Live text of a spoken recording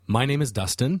My name is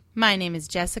Dustin. My name is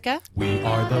Jessica. We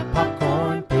are the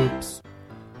Popcorn Poops.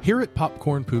 Here at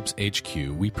Popcorn Poops HQ,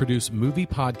 we produce movie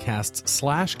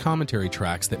podcasts / commentary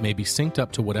tracks that may be synced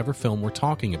up to whatever film we're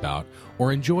talking about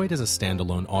or enjoyed as a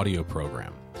standalone audio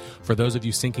program. For those of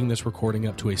you syncing this recording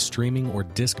up to a streaming or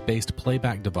disc-based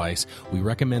playback device, we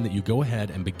recommend that you go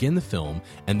ahead and begin the film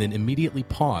and then immediately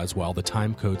pause while the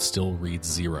time code still reads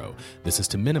 0. This is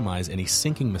to minimize any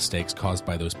syncing mistakes caused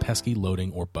by those pesky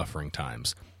loading or buffering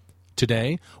times.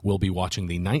 Today, we'll be watching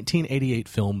the 1988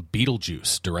 film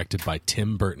Beetlejuice, directed by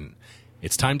Tim Burton.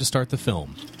 It's time to start the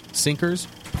film. Syncers,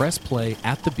 press play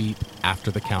at the beep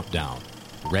after the countdown.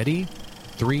 Ready?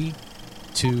 3,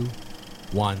 2,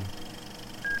 1.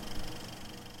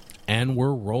 And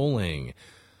we're rolling.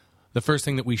 The first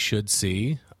thing that we should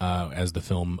see as the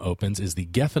film opens is the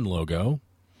Geffen logo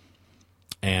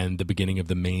and the beginning of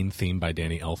the main theme by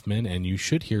Danny Elfman. And you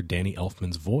should hear Danny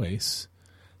Elfman's voice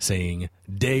saying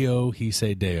Deo, he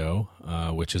say Deo,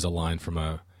 which is a line from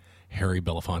a Harry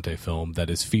Belafonte film that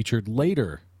is featured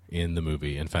later in the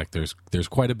movie. In fact, there's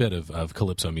quite a bit of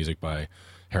calypso music by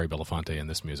Harry Belafonte in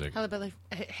this music. Harry Belafonte.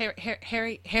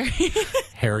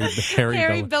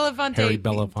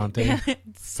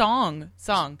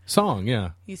 Song, yeah.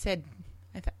 You said,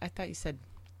 I thought you said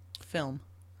film.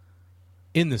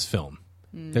 In this film,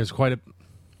 there's quite a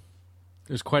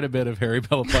bit of Harry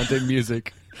Belafonte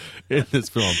music in this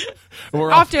film. We're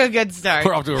off to a good start.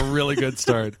 We're off to a really good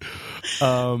start.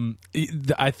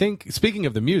 I think, speaking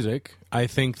of the music, I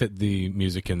think that the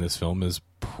music in this film is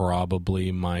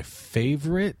probably my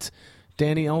favorite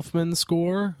Danny Elfman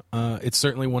score. It's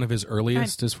certainly one of his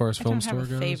earliest as far as film score goes.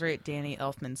 I don't have a favorite Danny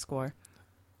Elfman score.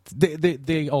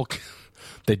 They all...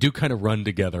 They do kind of run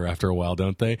together after a while,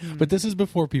 don't they? But this is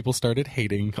before people started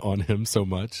hating on him so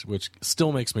much, which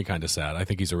still makes me kind of sad. I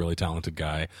think he's a really talented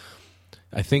guy.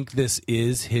 I think this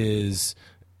is his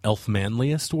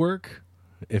Elfmanliest work,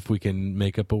 if we can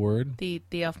make up a word. The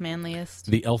Elfmanliest.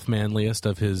 The Elfmanliest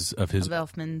of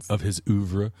his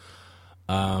oeuvre.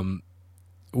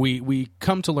 We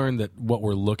come to learn that what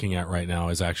we're looking at right now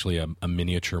is actually a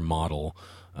miniature model.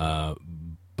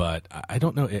 But I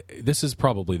don't know. This is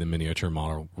probably the miniature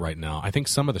model right now. I think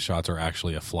some of the shots are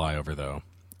actually a flyover, though,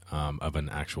 of an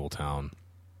actual town.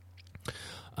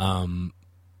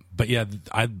 But yeah,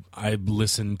 I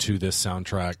listened to this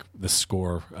soundtrack, the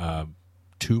score,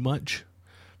 too much,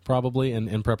 probably,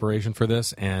 in preparation for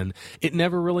this, and it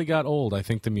never really got old. I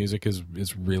think the music is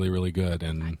really, really good,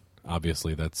 and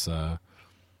obviously that's a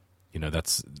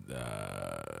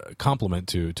compliment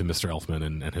to Mr. Elfman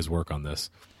and his work on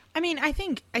this. I mean, I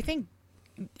think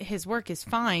his work is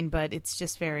fine, but it's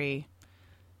just very.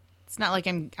 It's not like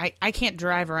I can't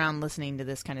drive around listening to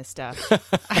this kind of stuff.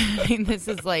 I mean, this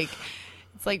is like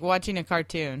it's like watching a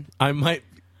cartoon.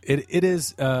 It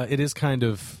is kind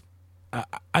of.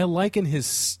 I liken his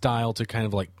style to kind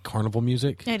of like carnival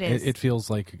music. It is. It feels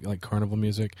like carnival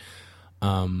music.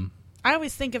 I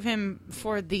always think of him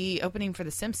for the opening for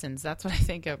The Simpsons. That's what I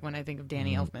think of when I think of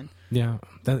Danny Elfman. Yeah,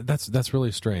 that's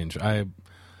really strange.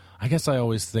 I guess I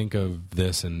always think of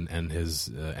this and his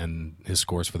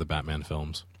scores for the Batman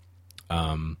films.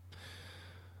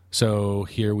 So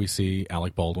here we see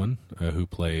Alec Baldwin, who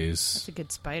plays... That's a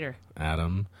good spider.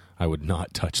 Adam. I would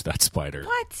not touch that spider.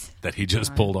 What? That he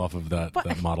just pulled off of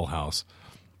that model house.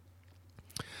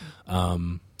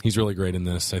 He's really great in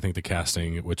this. I think the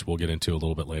casting, which we'll get into a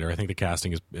little bit later, I think the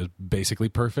casting is basically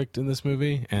perfect in this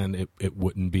movie, and it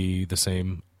wouldn't be the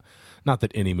same... Not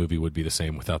that any movie would be the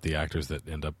same without the actors that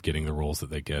end up getting the roles that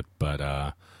they get, but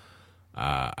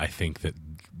I think that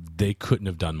they couldn't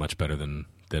have done much better than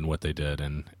what they did.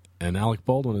 And Alec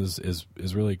Baldwin is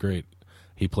really great.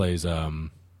 He plays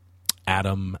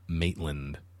Adam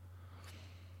Maitland.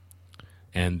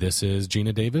 And this is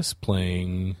Gina Davis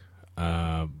playing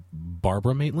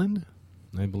Barbara Maitland,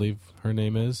 I believe her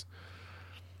name is.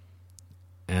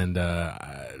 And,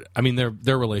 I mean,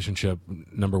 their relationship,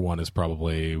 number one, is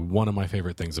probably one of my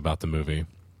favorite things about the movie.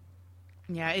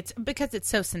 Yeah, it's because it's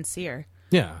so sincere.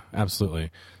 Yeah, absolutely.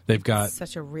 They've got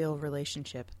such a real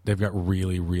relationship. They've got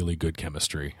really, really good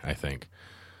chemistry, I think.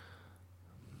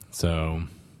 So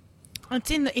it's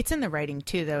in the writing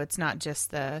too, though. It's not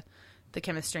just the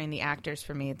chemistry and the actors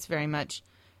for me. It's very much.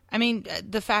 I mean,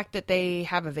 the fact that they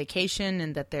have a vacation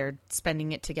and that they're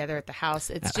spending it together at the house,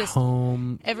 it's at just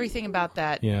home. Everything about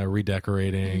that. Yeah,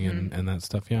 redecorating and that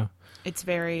stuff, yeah. It's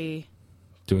very...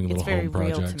 Doing little home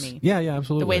projects. Real to me. Yeah,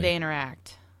 absolutely. The way they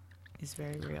interact is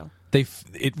very real.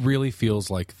 It really feels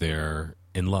like they're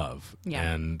in love. Yeah.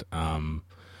 And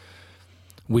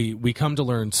We come to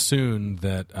learn soon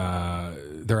that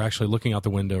they're actually looking out the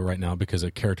window right now because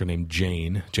a character named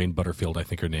Jane Butterfield, I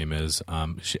think her name is.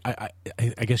 I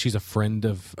guess she's a friend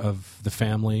of the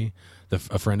family,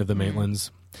 a friend of the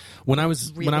Maitlands. When I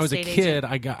was a kid,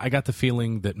 I got the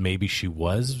feeling that maybe she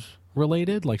was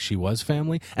related, like she was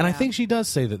family, and I think she does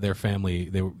say that they're family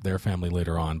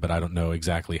later on, but I don't know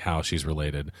exactly how she's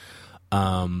related.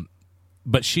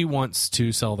 But she wants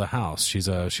to sell the house. She's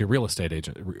a real estate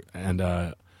agent,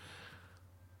 and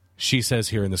she says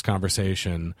here in this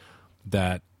conversation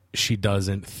that she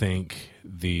doesn't think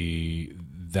the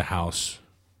house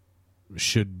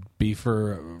should be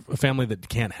for a family that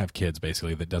can't have kids,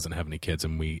 basically, that doesn't have any kids.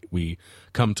 And we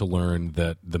come to learn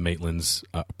that the Maitlands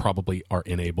probably are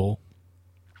unable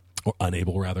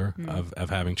rather, of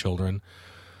having children,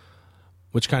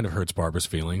 which kind of hurts Barbara's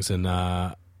feelings. And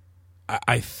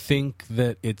I think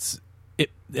that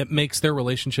it makes their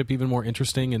relationship even more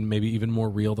interesting and maybe even more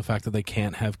real, the fact that they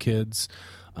can't have kids,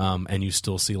 and you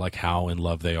still see like how in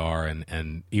love they are,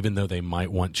 and even though they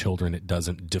might want children, it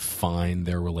doesn't define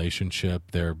their relationship.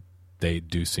 They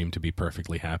do seem to be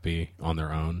perfectly happy on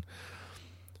their own.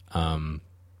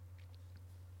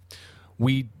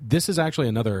 This is actually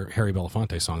another Harry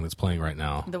Belafonte song that's playing right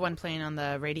now. The one playing on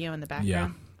the radio in the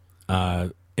background? Yeah.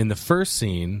 In the first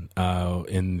scene,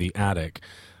 in the attic,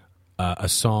 a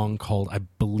song called, I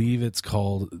believe it's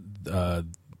called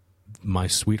My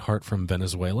Sweetheart from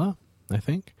Venezuela, I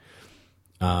think.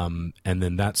 And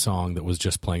then that song that was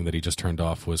just playing that he just turned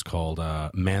off was called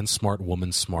Man Smart,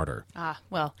 Woman Smarter. Ah,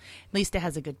 well, at least it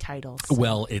has a good title. So.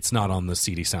 Well, it's not on the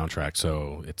CD soundtrack,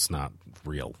 so it's not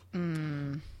real.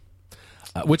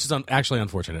 Which is actually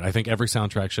unfortunate. I think every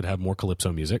soundtrack should have more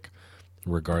calypso music,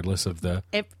 regardless of the...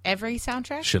 Every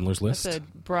soundtrack? Schindler's List. That's a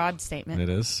broad statement. It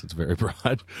is. It's very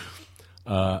broad.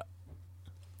 I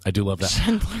do love that.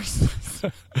 Schindler's List.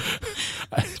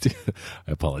 I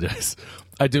apologize.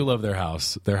 I do love their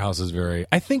house. Their house is very...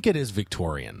 I think it is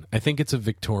Victorian. I think it's a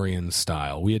Victorian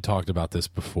style. We had talked about this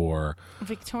before.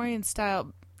 Victorian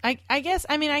style. I guess,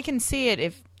 I mean, I can see it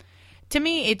if... To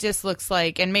me, it just looks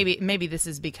like, and maybe this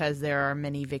is because there are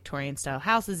many Victorian-style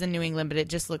houses in New England, but it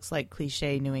just looks like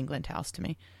cliche New England house to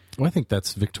me. Well, I think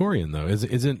that's Victorian, though.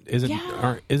 Isn't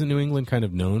New England kind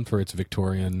of known for its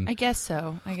Victorian? I guess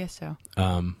so.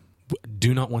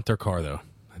 Do not want their car, though.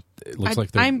 It looks like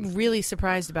I'm really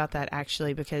surprised about that,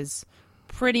 actually, because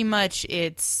pretty much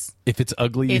it's... If it's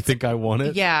ugly, you think I want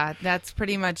it? Yeah, that's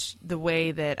pretty much the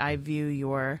way that I view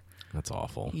your... That's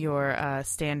awful. Your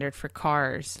standard for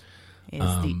cars. Is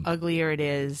the uglier it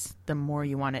is, the more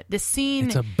you want it. The scene...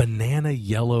 It's a banana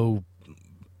yellow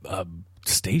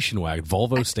station wagon,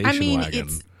 Volvo station wagon.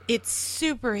 It's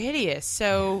super hideous.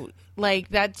 So, like,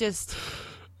 that just...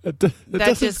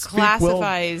 That just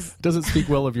classifies... doesn't speak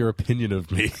well of your opinion of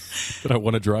me, that I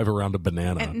want to drive around a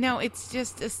banana. No, it's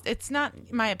just... It's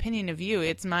not my opinion of you.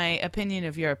 It's my opinion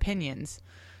of your opinions.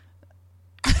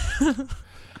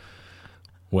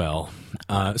 Well,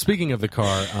 speaking of the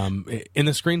car, in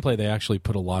the screenplay, they actually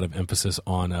put a lot of emphasis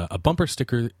on a bumper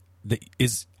sticker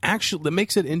that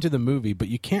makes it into the movie, but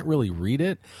you can't really read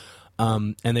it.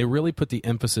 And they really put the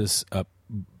emphasis up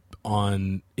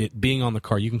on it being on the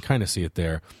car. You can kind of see it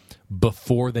there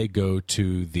before they go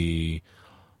to the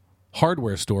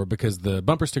hardware store, because the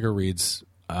bumper sticker reads,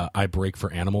 "I brake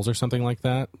for animals" or something like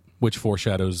that, which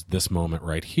foreshadows this moment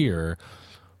right here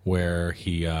where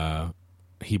he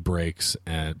brakes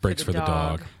for the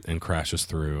dog and crashes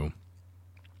through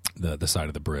the side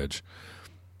of the bridge,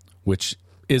 which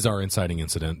is our inciting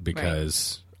incident,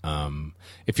 because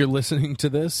if you're listening to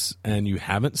this and you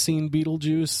haven't seen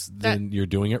Beetlejuice, then you're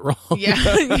doing it wrong. Yeah,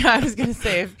 I was going to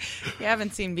say, if you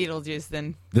haven't seen Beetlejuice,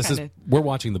 then we're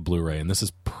watching the Blu-ray, and this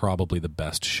is probably the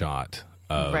best shot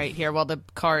of, right here while the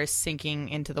car is sinking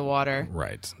into the water.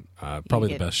 Right,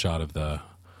 probably the best shot of the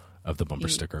bumper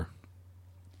sticker.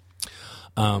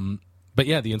 But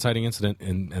yeah, the inciting incident,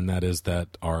 and that is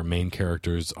that our main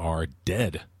characters are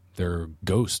dead. They're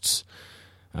ghosts.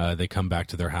 They come back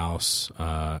to their house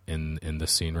in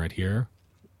this scene right here,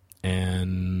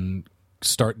 and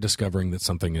start discovering that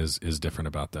something is different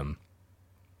about them.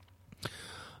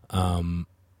 And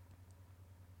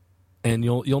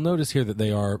you'll notice here that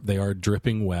they are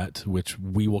dripping wet, which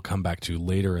we will come back to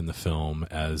later in the film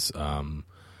as kind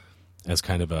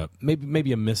of a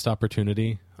maybe a missed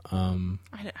opportunity. I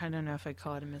don't know if I'd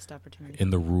call it a missed opportunity.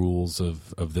 In the rules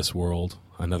of this world.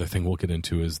 Another thing we'll get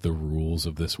into is the rules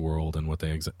of this world and what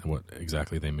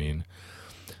exactly they mean.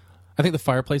 I think the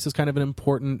fireplace is kind of an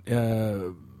important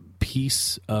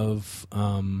piece of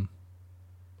the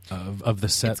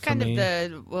set. It's kind for me.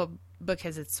 of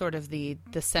because it's sort of the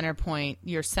center point,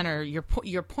 your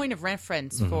point of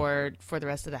reference for the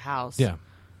rest of the house. Yeah,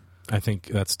 I think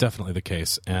that's definitely the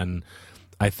case, and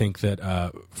I think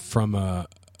that from a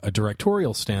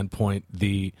directorial standpoint,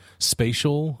 the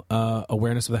spatial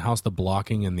awareness of the house, the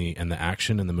blocking and the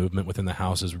action and the movement within the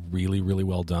house is really, really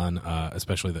well done.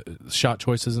 Especially the shot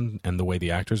choices and the way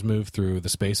the actors move through the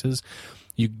spaces.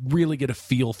 You really get a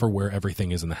feel for where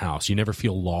everything is in the house. You never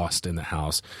feel lost in the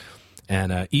house.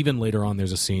 And even later on,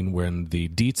 there's a scene when the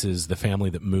Dietzes, the family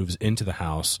that moves into the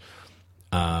house,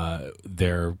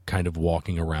 they're kind of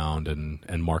walking around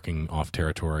and marking off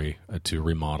territory to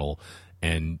remodel,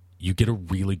 and you get a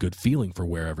really good feeling for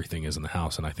where everything is in the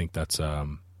house. And I think that's a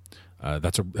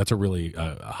really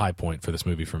high point for this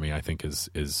movie for me. I think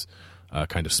is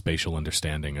kind of spatial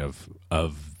understanding of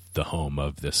the home,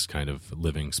 of this kind of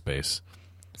living space.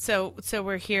 So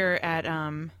we're here at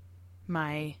one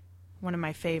of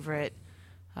my favorite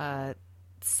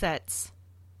sets.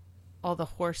 All the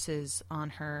horses on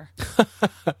her,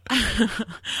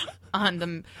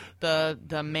 on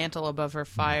the mantle above her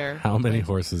fire. How many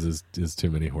horses is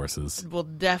too many horses? Well,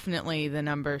 definitely the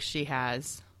number she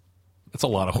has. That's a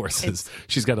lot of horses.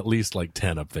 She's got at least like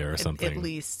 10 up there or something. At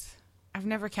least. I've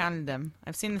never counted them.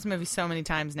 I've seen this movie so many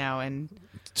times now, and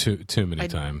too many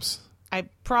times. I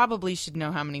probably should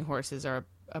know how many horses are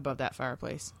above that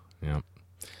fireplace. Yeah.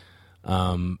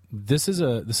 This is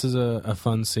a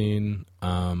fun scene.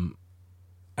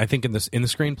 I think in the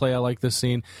screenplay, I like this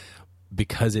scene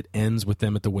because it ends with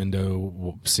them at the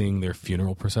window seeing their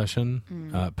funeral procession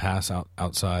pass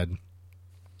outside.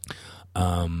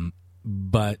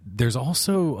 But there's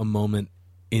also a moment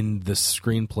in the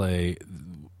screenplay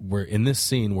in this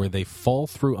scene where they fall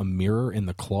through a mirror in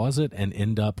the closet and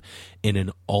end up in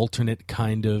an alternate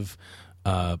kind of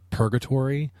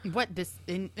purgatory. What, this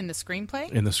in the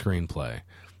screenplay? In the screenplay.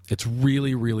 It's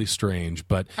really, really strange,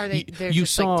 but are they? They're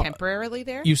just like temporarily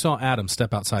there. You saw Adam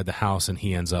step outside the house, and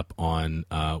he ends up on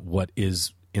what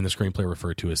is in the screenplay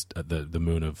referred to as the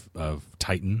moon of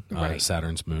Titan, right.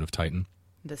 Saturn's moon of Titan,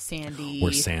 the sandy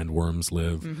where sandworms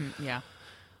live. Mm-hmm, yeah.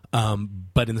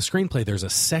 But in the screenplay, there's a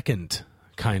second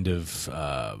kind of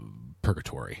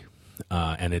purgatory.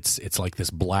 And it's like this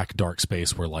black dark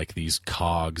space where like these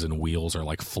cogs and wheels are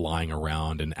like flying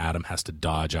around, and Adam has to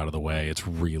dodge out of the way. It's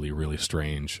really, really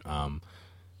strange.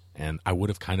 And I would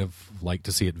have kind of liked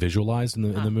to see it visualized in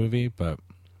the movie, but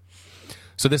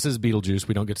so this is Beetlejuice.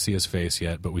 We don't get to see his face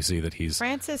yet, but we see that he's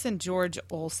Francis and George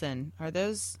Olsen. Are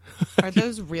those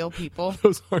real people?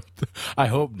 Those aren't. I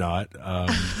hope not.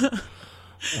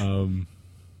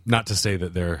 Not to say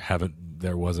that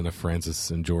there wasn't a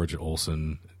Francis and George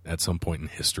Olsen at some point in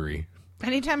history.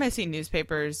 Anytime I see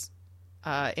newspapers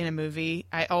in a movie,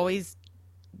 I always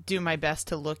do my best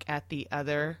to look at the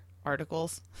other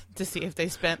articles to see if they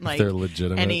spent like they're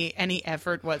legitimate. any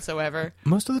effort whatsoever.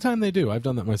 Most of the time they do. I've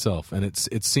done that myself, and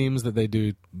it seems that they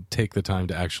do take the time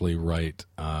to actually write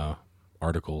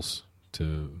articles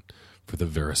for the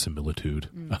verisimilitude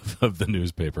of the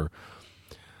newspaper.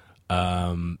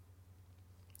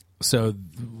 So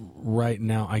right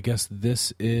now, I guess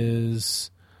this is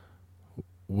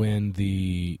when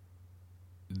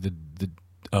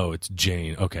it's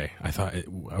Jane. Okay, I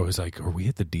was like, are we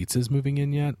at the Dietzes moving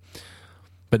in yet?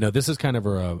 But no, this is kind of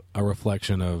a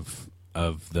reflection of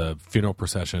the funeral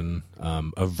procession,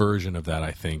 a version of that.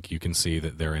 I think you can see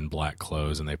that they're in black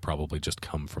clothes and they probably just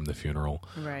come from the funeral,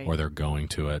 right? Or they're going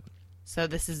to it. So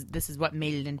this is what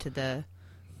made it into the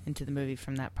movie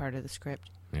from that part of the script.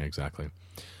 Yeah, exactly.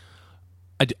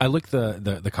 I like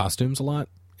the costumes a lot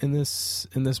in this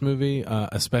movie,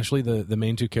 especially the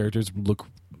main two characters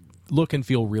look and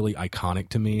feel really iconic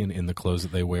to me in the clothes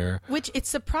that they wear. Which it's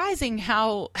surprising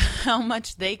how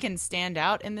much they can stand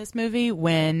out in this movie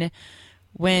when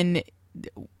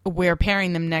we're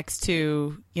pairing them next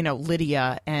to,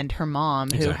 Lydia and her mom,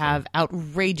 who Exactly. have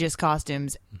outrageous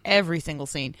costumes every single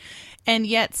scene, and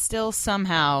yet still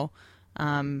somehow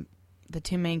the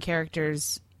two main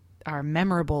characters are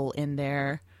memorable in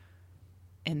their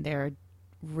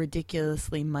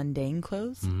ridiculously mundane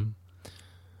clothes.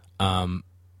 Mm-hmm.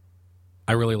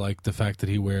 I really like the fact that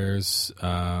he wears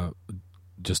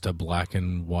just a black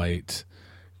and white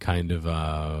kind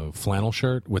of flannel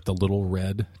shirt with the little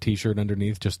red T-shirt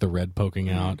underneath, just the red poking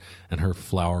out, and her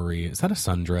flowery. Is that a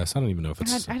sundress? I don't even know if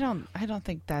it's. I don't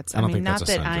think that's. I don't think not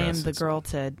that's a that I am sundress. the girl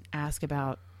to ask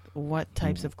about what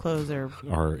types of clothes are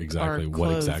exactly are what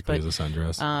clothes, exactly but, is a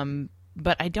sundress.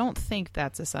 But I don't think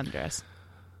that's a sundress.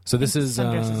 So this is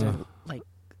sundresses are like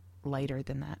lighter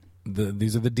than that.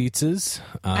 These are the Dietzes.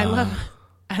 I love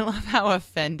how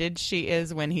offended she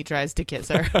is when he tries to kiss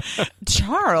her.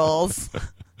 Charles.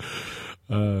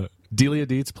 Delia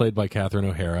Dietz, played by Catherine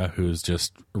O'Hara, who's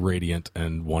just radiant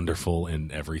and wonderful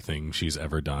in everything she's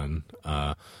ever done.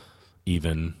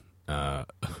 Even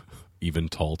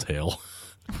Tall Tale.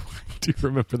 Do you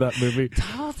remember that movie?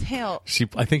 Tall Tale.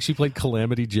 I think she played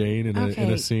Calamity Jane in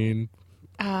a scene.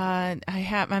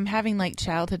 I'm having like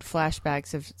childhood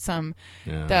flashbacks of some.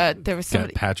 Yeah. There was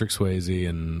somebody. Patrick Swayze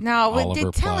and No, Oliver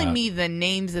but telling Platt. me the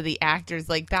names of the actors,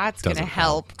 like that's going to Doesn't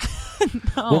help.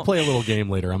 No. We'll play a little game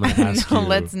later. I'm going to ask No, you.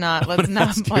 let's not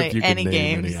ask you play if you can any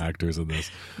name games. Any actors in this?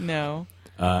 No.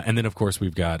 And then, of course,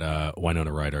 we've got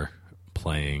Winona Ryder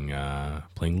playing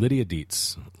Lydia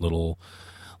Dietz, little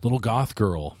goth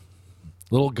girl,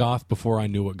 little goth before I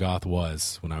knew what goth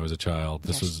was when I was a child.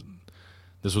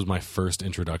 This was my first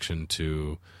introduction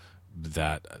to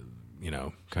that,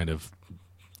 kind of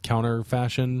counter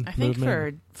fashion I think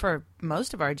movement. for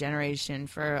most of our generation,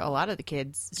 for a lot of the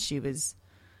kids, she was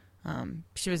a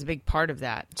big part of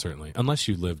that. Certainly, unless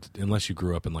you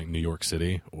grew up in like New York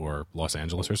City or Los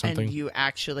Angeles or something, And you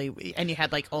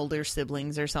had like older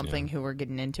siblings or something who were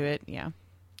getting into it. Yeah,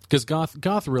 because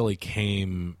goth really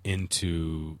came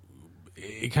into.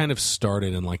 It kind of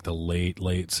started in like the late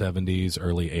 70s,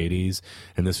 early 80s,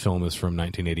 and this film is from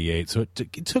 1988. So it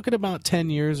took it about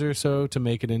 10 years or so to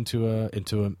make it into a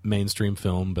mainstream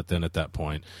film. But then at that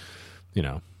point,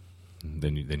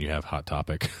 then you have Hot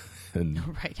Topic, and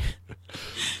right.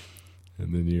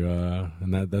 And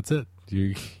then that's it.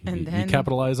 You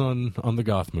capitalize on the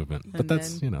goth movement, but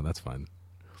that's fine.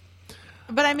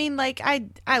 But I mean, like I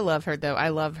love her though. I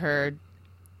love her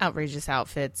outrageous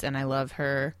outfits, and I love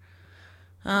her.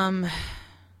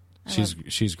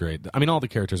 She's great. I mean, all the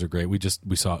characters are great. We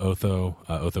saw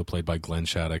Otho played by Glenn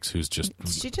Shaddix, who's just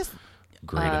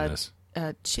great in this.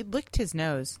 She licked his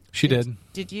nose. She did.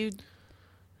 Did you?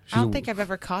 I don't think I've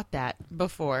ever caught that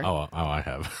before. Oh, I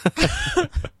have.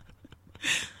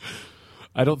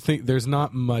 I don't think there's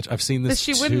not much. I've seen this.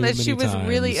 She was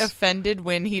really offended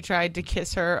when he tried to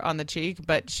kiss her on the cheek,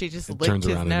 but she just licked turns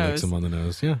his around nose. And licks him on the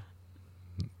nose. Yeah.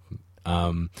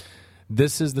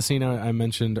 This is the scene I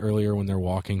mentioned earlier when they're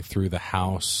walking through the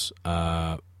house,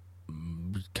 kind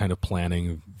of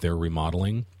planning their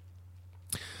remodeling,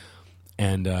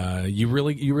 and you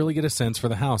really get a sense for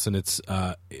the house, and it's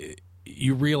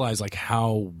you realize like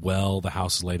how well the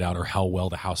house is laid out, or how well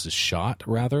the house is shot,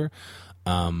 rather,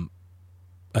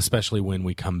 especially when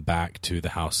we come back to the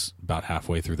house about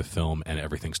halfway through the film and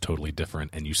everything's totally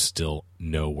different, and you still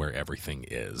know where everything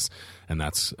is, and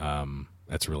that's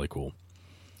really cool.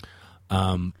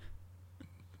 Glenn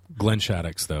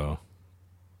Shaddix, though,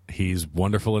 he's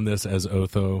wonderful in this as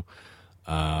Otho.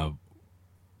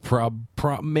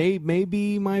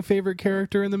 Maybe my favorite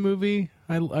character in the movie.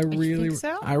 I really think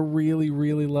so? I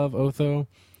really love Otho.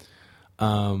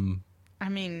 I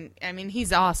mean,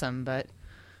 he's awesome, but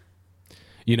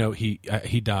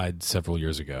he died several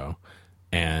years ago,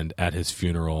 and at his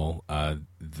funeral,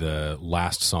 the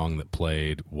last song that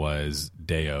played was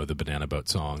Deo, the Banana Boat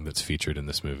song that's featured in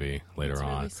this movie later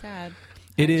on. It's really sad.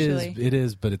 It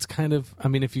is, but it's kind of, I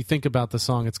mean, if you think about the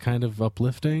song, it's kind of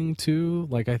uplifting too.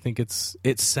 Like, I think it's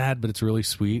sad, but it's really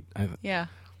sweet. Yeah.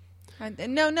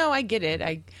 No, I get it.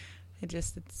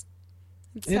 It's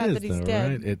sad that he's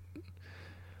dead. Right?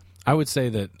 I would say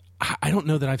that I don't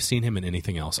know that I've seen him in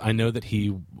anything else. I know that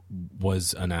he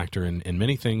was an actor in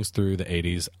many things through the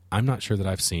 80s. I'm not sure that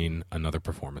I've seen another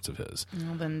performance of his.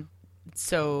 Well, then,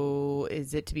 so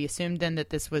is it to be assumed then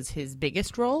that this was his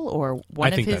biggest role, or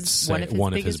one of his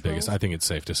biggest? Roles? I think it's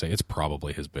safe to say it's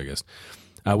probably his biggest.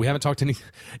 We haven't talked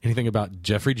anything about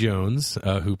Jeffrey Jones,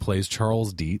 who plays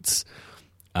Charles Dietz.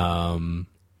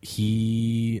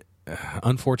 He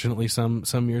unfortunately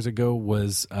some years ago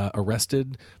was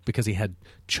arrested because he had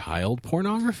child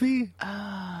pornography.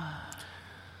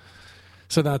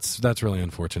 So that's really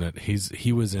unfortunate.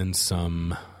 He was in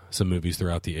some movies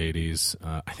throughout the 80s.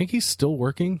 I think he's still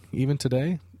working even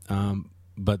today.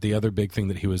 But the other big thing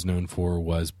that he was known for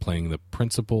was playing the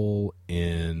principal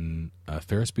in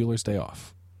Ferris Bueller's Day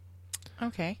Off.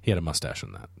 Okay. He had a mustache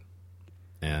in that.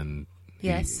 And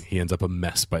yes, he ends up a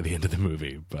mess by the end of the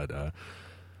movie. But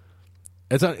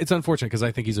it's unfortunate because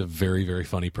I think he's a very, very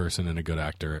funny person and a good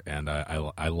actor, and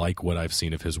I like what I've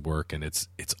seen of his work, and it's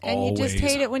and always... you just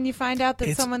hate it when you find out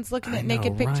that someone's looking at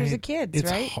naked pictures of kids,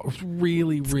 right? It's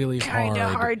really, really hard. Kind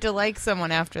of hard to like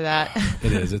someone after that.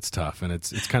 It is. It's tough, and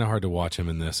it's kind of hard to watch him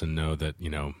in this and know that,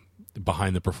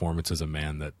 behind the performance is a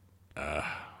man that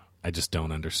I just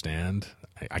don't understand.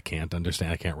 I can't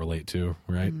understand. I can't relate to,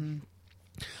 right?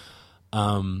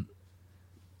 Mm-hmm.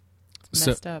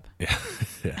 Messed up. Yeah,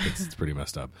 it's pretty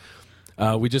messed up.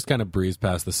 We just kind of breezed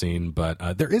past the scene,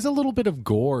 but there is a little bit of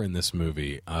gore in this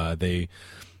movie.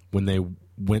 when they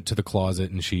went to the closet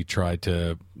and she tried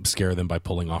to scare them by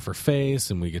pulling off her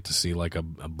face, and we get to see like a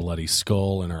bloody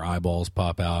skull and her eyeballs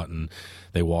pop out, and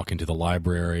they walk into the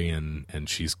library and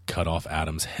she's cut off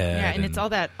Adam's head. Yeah, and it's all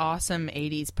that awesome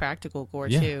 80s practical gore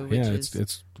Yeah, too, which yeah,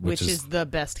 is which is the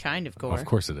best kind of gore. Of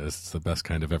course it is. It's the best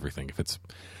kind of everything.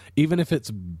 Even if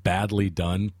it's badly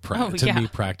done, to me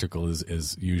practical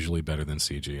is usually better than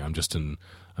CG. I'm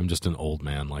just an old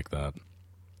man like that.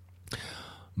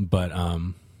 But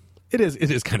it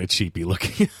is kind of cheapy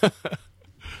looking.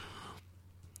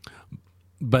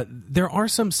 But there are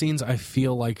some scenes I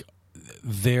feel like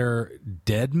they're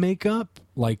dead makeup,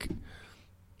 like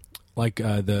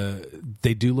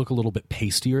they do look a little bit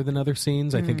pastier than other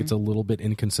scenes. I think it's a little bit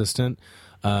inconsistent.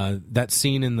 That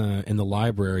scene in the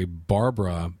library,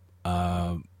 Barbara,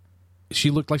 she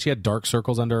looked like she had dark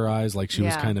circles under her eyes, like she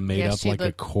was kind of made up like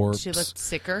a corpse. She looked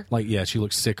sicker. She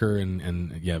looked sicker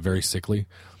and very sickly.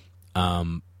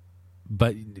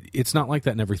 But it's not like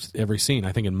that in every scene.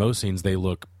 I think in most scenes they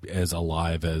look as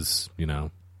alive as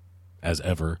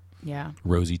ever. Yeah,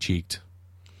 rosy cheeked.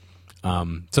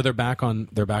 So they're back on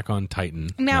Titan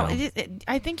now.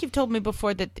 I think you've told me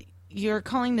before that you're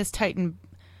calling this Titan.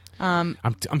 I'm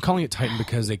calling it Titan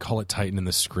because they call it Titan in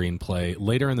the screenplay.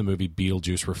 Later in the movie,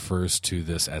 Beetlejuice refers to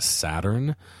this as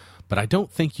Saturn, but I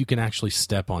don't think you can actually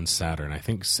step on Saturn. I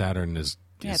think Saturn is.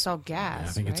 Yeah, it's all gas.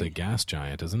 I think right? it's a gas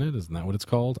giant, isn't it? Isn't that what it's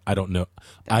called? I don't know.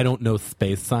 I don't know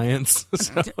space science,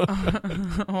 so.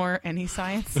 Or any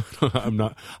science. I'm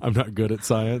not good at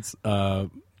science. You're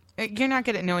not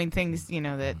good at knowing things,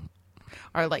 that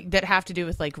are like that have to do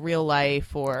with like real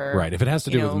life or right. If it has to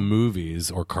do with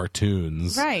movies or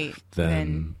cartoons, right?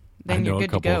 Then I you're know good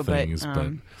a couple to go, of things,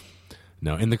 but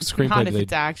no. In the not screenplay, if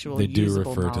it's actual they do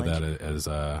usable refer knowledge. to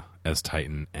that as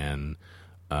Titan, and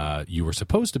you were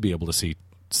supposed to be able to see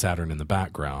Saturn in the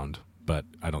background, but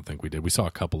I don't think we did. We saw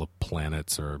a couple of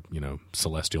planets or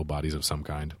celestial bodies of some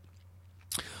kind,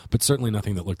 but certainly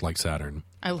nothing that looked like Saturn.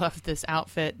 I love this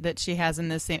outfit that she has in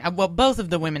this scene. Well, both of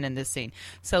the women in this scene.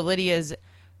 So Lydia's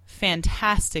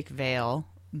fantastic veil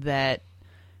that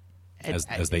as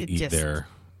they eat their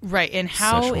right. And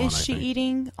how Szechuan, is she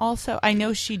eating? Also, I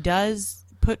know she does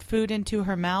put food into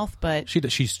her mouth, but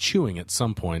she's chewing at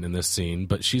some point in this scene,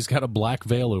 but she's got a black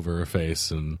veil over her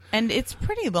face, and it's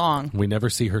pretty long. We never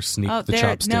see her sneak the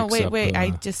chopsticks. No, wait,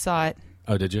 I just saw it.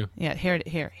 Oh, did you? Yeah,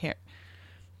 here.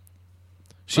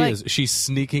 She's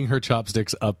sneaking her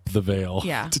chopsticks up the veil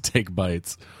to take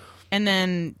bites. And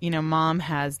then, Mom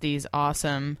has these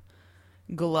awesome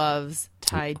gloves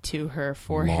tied to her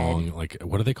forehead. Long,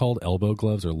 what are they called? Elbow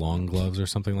gloves or long gloves or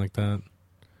something like that?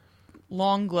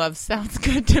 Long gloves sounds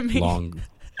good to me. Long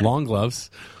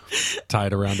gloves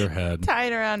tied around her head.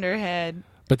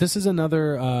 But this is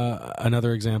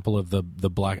another example of the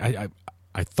black.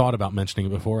 I thought about mentioning it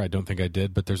before. I don't think I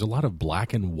did, but there's a lot of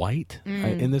black and white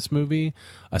in this movie,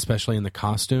 especially in the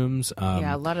costumes.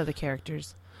 A lot of the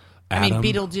characters. Adam,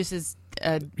 Beetlejuice's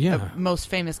most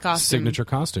famous costume. Signature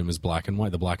costume is black and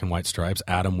white, the black and white stripes.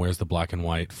 Adam wears the black and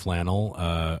white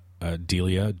flannel.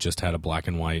 Delia just had a black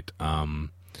and white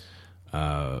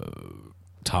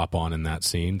top on in that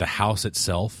scene. The house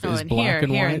itself is black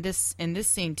and white. In this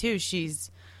scene too, she's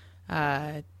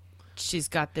got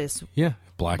this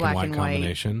black and white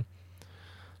combination.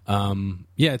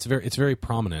 It's very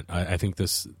prominent. I think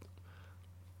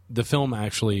the film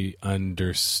actually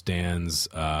understands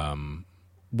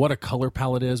what a color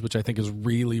palette is, which I think is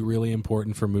really, really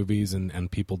important for movies,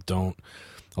 and people don't.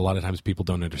 A lot of times people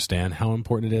don't understand how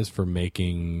important it is for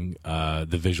making the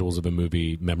visuals of a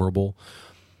movie memorable.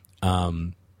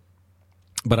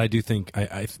 But I do think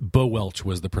Bo Welch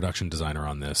was the production designer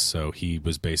on this, so he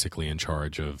was basically in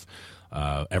charge of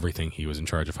everything. He was in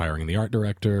charge of hiring the art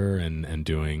director and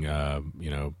doing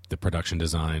the production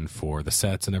design for the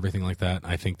sets and everything like that.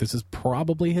 I think this is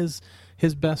probably his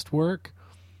best work.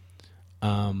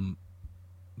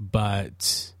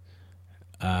 But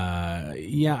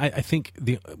I think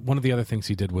one of the other things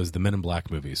he did was the Men in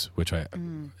Black movies, which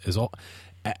is all.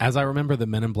 As I remember, the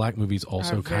Men in Black movies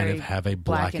also kind of have a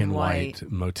black and white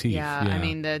motif. Yeah, I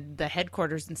mean the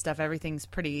headquarters and stuff. Everything's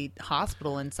pretty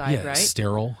hospital inside, right?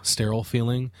 Sterile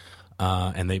feeling.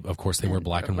 And they wear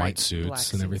black and white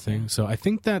suits and everything. So I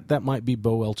think that might be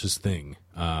Bo Welch's thing,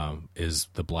 is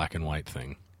the black and white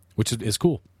thing, which is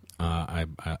cool. I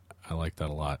like that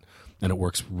a lot, and it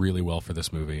works really well for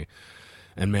this movie.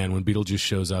 And man, when Beetlejuice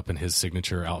shows up in his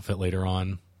signature outfit later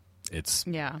on, it's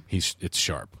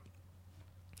sharp.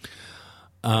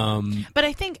 But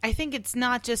I think it's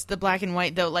not just the black and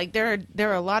white though. Like there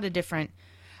are a lot of different.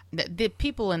 The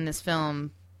people in this film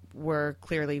were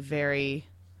clearly very,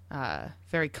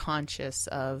 very conscious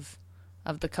of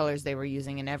of the colors they were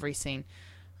using in every scene.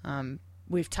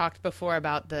 We've talked before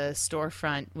about the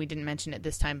storefront. We didn't mention it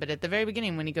this time, but at the very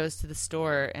beginning when he goes to the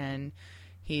store and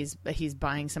he's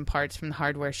buying some parts from the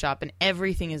hardware shop and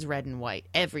everything is red and white.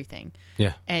 Everything.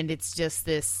 Yeah. And it's just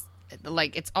this,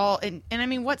 like, it's all... And I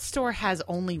mean, what store has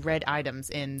only red items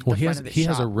in the front of the shop?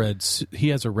 He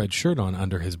has a red shirt on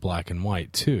under his black and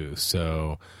white, too.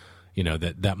 So, you know,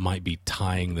 that might be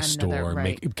tying the store.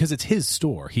 Right. Because it's his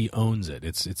store. He owns it.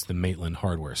 It's the Maitland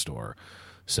hardware store.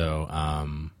 So,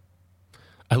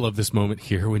 I love this moment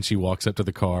here when she walks up to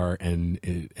the car and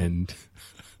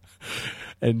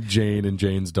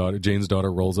Jane's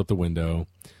daughter rolls up the window.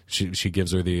 She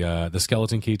gives her the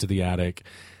skeleton key to the attic,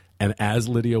 and as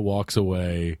Lydia walks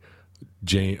away,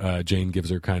 Jane gives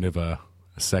her kind of a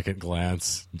second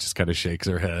glance, and just kind of shakes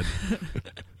her head.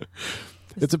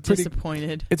 It's a pretty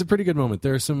disappointed. It's a pretty good moment.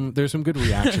 There's some good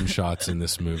reaction shots in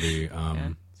this movie.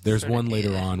 There's one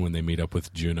later on when they meet up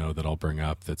with Juno that I'll bring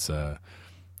up.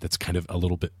 That's kind of a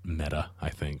little bit meta, I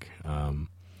think.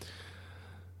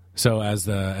 So as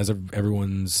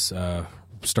everyone's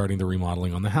starting the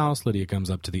remodeling on the house, Lydia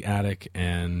comes up to the attic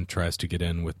and tries to get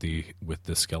in with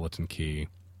the skeleton key.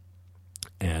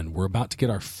 And we're about to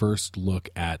get our first look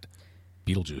at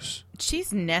Beetlejuice.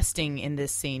 She's nesting in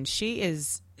this scene. She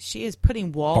is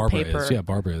putting wallpaper.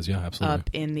 Barbara is. Yeah, absolutely. Up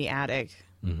in the attic.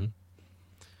 Mm-hmm.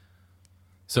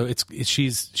 So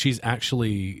she's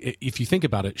actually, if you think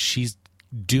about it, she's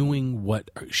doing what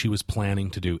she was planning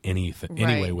to do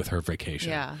anyway with her vacation.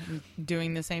 Yeah,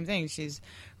 doing the same thing. She's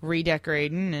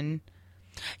redecorating, and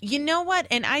you know what?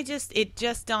 And it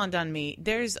just dawned on me.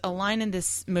 There's a line in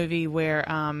this movie where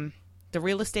the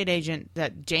real estate agent,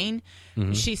 that Jane,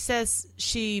 she says,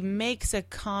 she makes a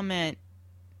comment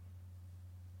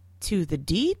to the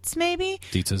Dietz, maybe?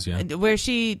 Dietz's, yeah. Where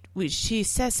she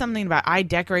says something about, I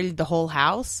decorated the whole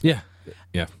house. Yeah.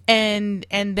 Yeah, and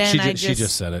then she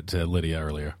just said it to Lydia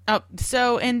earlier. Oh,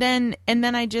 so and then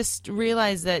I just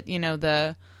realized that, you know,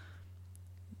 the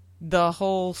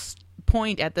whole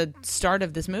point at the start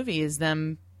of this movie is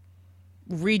them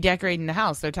redecorating the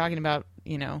house. They're talking about,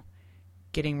 you know,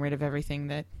 getting rid of everything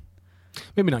that.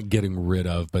 Maybe not getting rid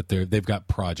of, but they've got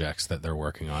projects that they're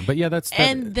working on. But yeah,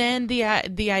 and then the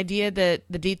idea that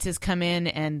the Dietzes come in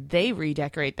and they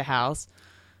redecorate the house.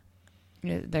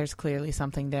 There's clearly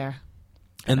something there.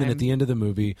 And then at the end of the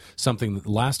movie, something that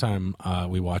last time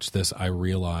we watched this, I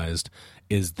realized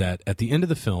is that at the end of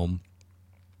the film,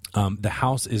 the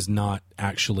house is not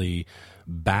actually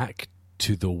back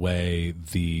to the way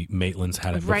the Maitlands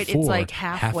had it before. Right, it's like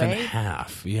halfway. Half and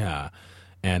half, yeah.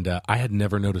 And I had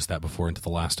never noticed that before until the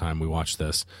last time we watched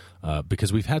this,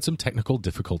 because we've had some technical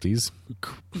difficulties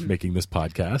making this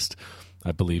podcast.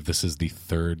 I believe this is the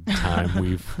third time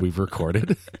we've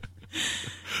recorded.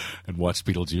 And watched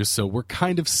Beetlejuice, so we're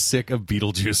kind of sick of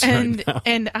Beetlejuice right now.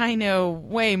 And I know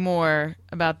way more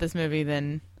about this movie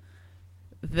than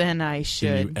I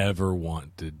should. Than you ever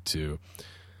wanted to.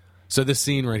 So this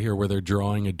scene right here where they're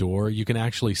drawing a door, you can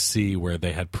actually see where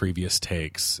they had previous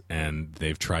takes and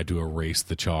they've tried to erase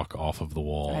the chalk off of the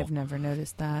wall. I've never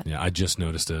noticed that. Yeah, I just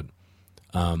noticed it.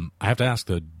 I have to ask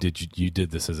though, you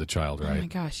did this as a child, right? Oh my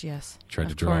gosh, yes. Tried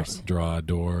to draw a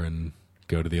door and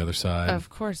go to the other side. Of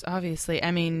course, obviously.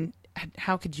 I mean,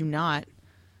 how could you not?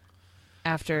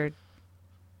 After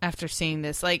seeing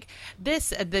this, like this,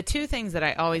 the two things that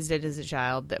I always did as a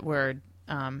child that were,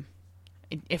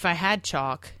 if I had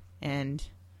chalk and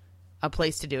a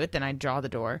place to do it, then I'd draw the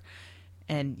door,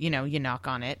 and you know, you knock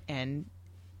on it, and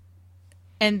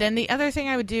then the other thing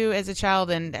I would do as a child,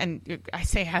 and I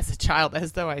say as a child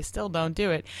as though I still don't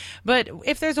do it, but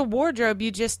if there's a wardrobe,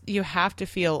 you have to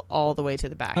feel all the way to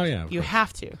the back. Oh yeah, you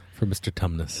have to. For Mr.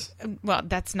 Tumnus. Well,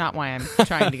 that's not why I'm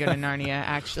trying to go to Narnia.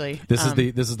 Actually, this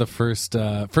is the first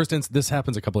this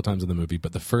happens a couple of times in the movie,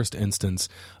 but the first instance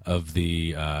of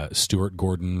the Stuart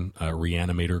Gordon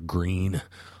Reanimator green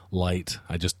light.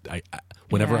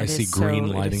 Whenever I see green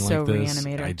lighting like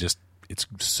this, it's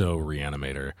so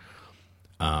Reanimator.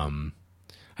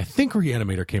 I think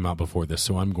Reanimator came out before this,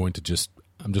 so I'm just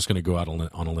going to go out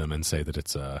on a limb and say that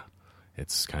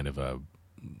it's kind of a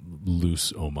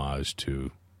loose homage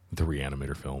to the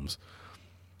Reanimator films,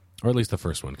 or at least the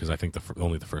first one, because I think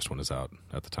only the first one is out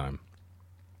at the time.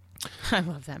 I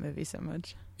love that movie so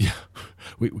much. Yeah,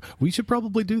 we should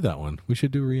probably do that one. We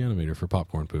should do Reanimator for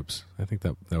Popcorn Poops. I think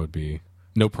that would be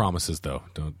no promises though.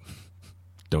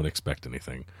 Don't expect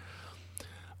anything.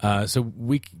 So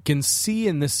we can see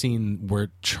in this scene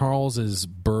where Charles is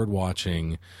bird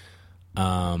watching.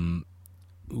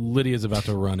 Lydia's about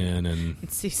to run in and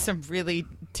see some really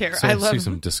terrible. I see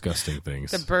some disgusting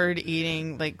things. The bird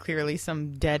eating like clearly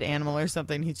some dead animal or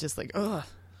something. He's just like, ugh.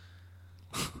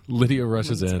 Lydia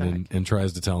rushes Wins in and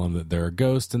tries to tell him that there are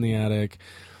ghosts in the attic.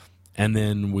 And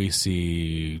then we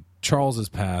see Charles's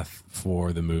path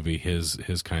for the movie, his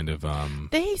kind of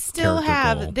they still character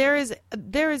have goal.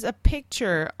 there is a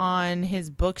picture on his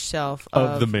bookshelf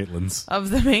of the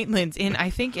Maitlands. I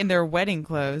think in their wedding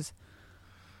clothes.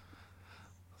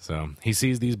 So he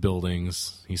sees these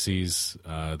buildings, he sees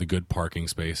the good parking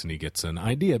space, and he gets an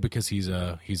idea because he's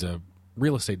a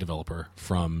real estate developer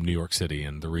from New York City,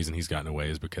 and the reason he's gotten away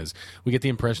is because we get the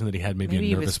impression that he had maybe a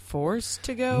he nervous was forced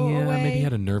to go away. maybe he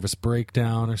had a nervous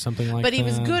breakdown or something like that. But he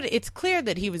was good. It's clear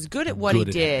that he was good at what he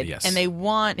did, yes.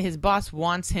 and his boss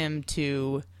wants him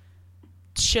to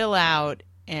chill out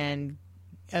and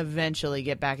eventually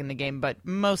get back in the game, but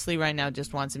mostly right now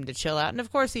just wants him to chill out. And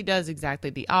of course he does exactly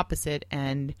the opposite.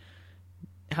 And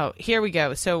here we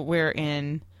go. So we're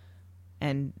in,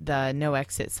 and the no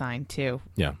exit sign too.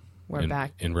 Yeah. We're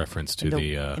back in reference to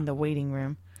in the waiting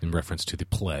room. In reference to the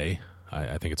play,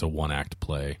 I think it's a one-act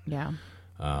play. Yeah.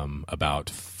 About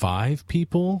 5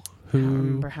 people who I don't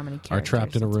remember how many are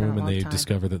trapped in a characters. It's been room and long they time.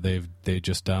 discover that they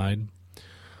just died.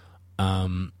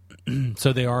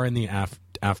 So they are in the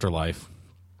afterlife.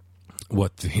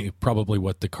 Probably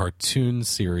what the cartoon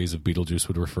series of Beetlejuice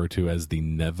would refer to as the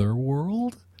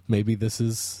Netherworld. Maybe this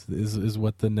is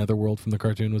what the Netherworld from the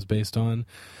cartoon was based on.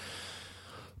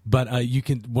 But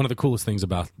one of the coolest things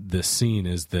about this scene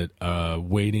is that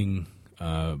waiting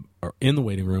or in the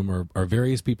waiting room are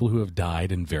various people who have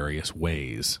died in various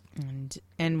ways.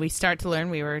 And we start to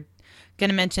learn, we were going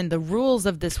to mention the rules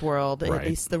of this world, right. At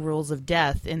least the rules of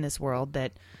death in this world,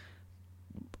 that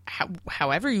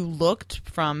however you looked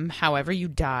from however you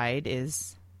died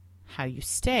is how you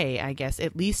stay, I guess,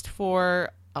 at least for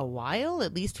a while,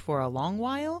 at least for a long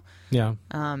while. Yeah.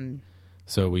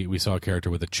 So we saw a character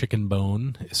with a chicken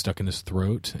bone stuck in his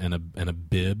throat and a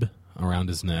bib around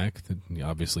his neck. He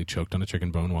obviously choked on a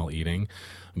chicken bone while eating.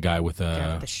 A guy with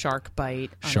a shark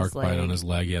bite on his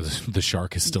leg. Yeah, the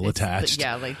shark is still attached.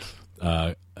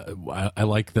 I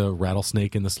like the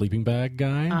rattlesnake in the sleeping bag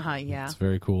guy. Yeah. It's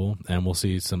very cool. And we'll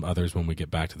see some others when we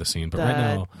get back to the scene. But right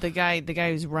now, the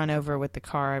guy who's run over with the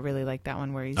car, I really like that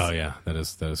one where he's. Oh yeah, that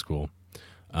is cool.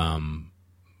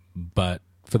 But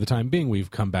for the time being,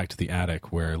 we've come back to the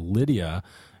attic where Lydia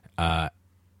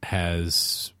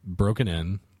has broken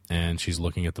in, and she's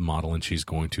looking at the model, and she's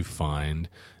going to find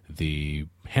the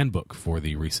handbook for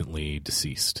the recently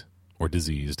deceased, or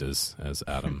diseased, as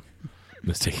Adam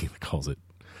mistakenly calls it.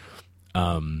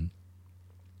 But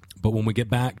when we get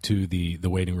back to the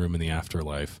waiting room in the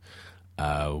afterlife,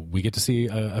 we get to see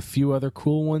a few other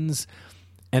cool ones,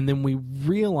 and then we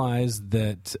realize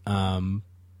that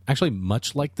actually,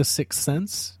 much like The Sixth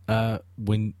Sense,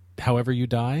 however you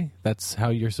die, that's how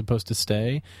you're supposed to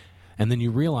stay. And then you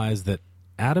realize that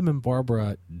Adam and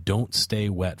Barbara don't stay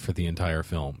wet for the entire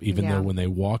film, even though when they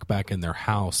walk back in their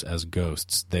house as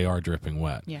ghosts, they are dripping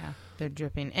wet. Yeah, they're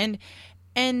dripping.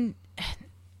 And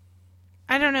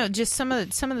I don't know, just some of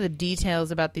the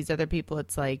details about these other people,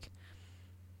 it's like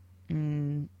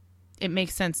it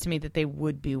makes sense to me that they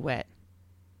would be wet.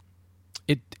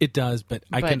 It does, but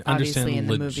I can understand. Obviously, in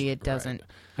the movie, it doesn't.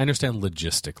 Right. I understand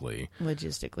logistically.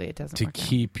 Logistically, it doesn't. To work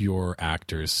keep your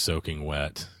actors soaking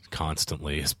wet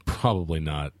constantly is probably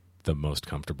not the most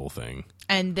comfortable thing.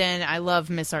 And then I love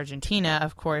Miss Argentina,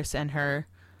 of course, and her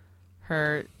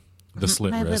the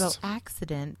slit my wrists, little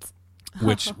accident,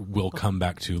 which we'll come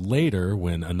back to later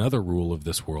when another rule of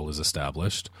this world is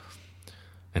established.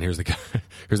 And here's the guy.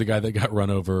 Here's the guy that got run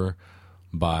over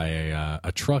by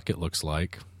a truck. It looks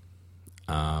like.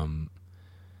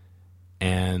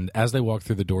 And as they walk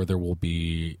through the door, there will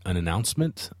be an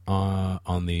announcement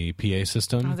on the PA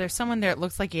system. Oh, there's someone there. It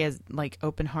looks like he has like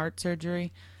open heart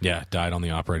surgery. Yeah, died on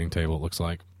the operating table, it looks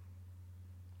like.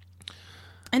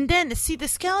 And then, see, the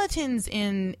skeletons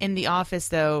in the office,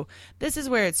 though, this is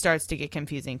where it starts to get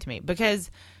confusing to me.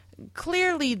 Because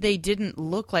clearly they didn't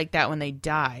look like that when they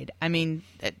died. I mean,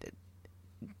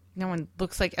 no one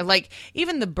looks like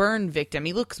even the burn victim,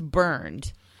 he looks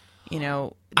burned. You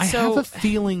know, I have a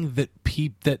feeling that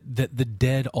that the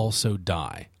dead also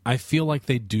die. I feel like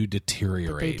they do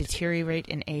deteriorate. They deteriorate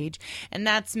in age, and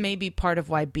that's maybe part of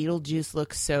why Beetlejuice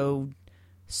looks so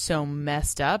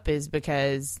messed up, is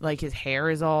because like his hair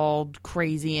is all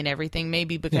crazy and everything.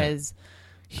 Maybe because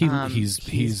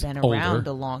he's been older. around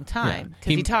a long time.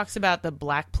 Because he talks about the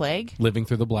Black Plague, living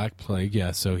through the Black Plague.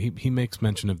 Yeah, so he makes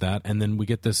mention of that, and then we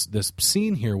get this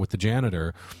scene here with the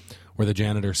janitor, where the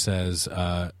janitor says.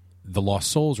 The Lost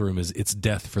Souls room it's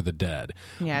death for the dead.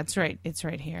 Yeah, it's right. It's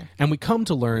right here. And we come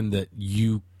to learn that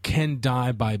you can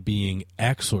die by being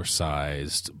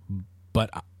exorcised,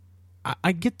 but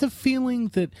I get the feeling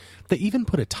that they even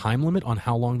put a time limit on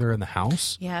how long they're in the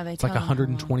house. Yeah, it's like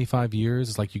 125 years.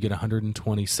 It's like you get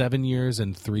 127 years,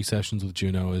 and 3 sessions with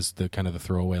Juno is the kind of the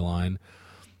throwaway line.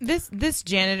 This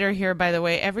janitor here, by the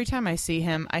way, every time I see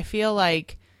him, I feel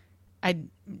like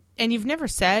and you've never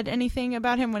said anything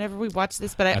about him whenever we watch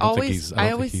this, but I don't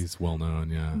think he's well known.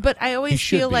 Yeah, but I always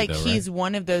feel like though, he's right?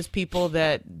 one of those people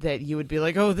that you would be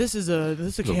like, oh, this is a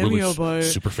cameo really by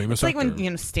super famous. It's like actor.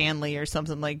 when Stanley or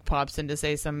something like pops in to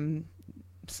say some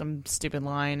stupid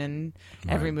line in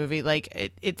every movie.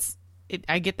 Like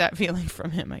I get that feeling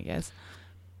from him, I guess.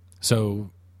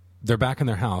 So they're back in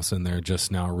their house, and they're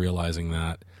just now realizing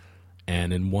that.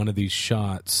 And in one of these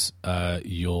shots,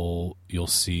 you'll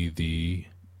see the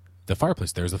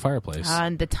fireplace. There's the fireplace.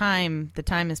 And the time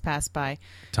has passed by.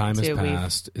 Time has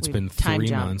passed. It's been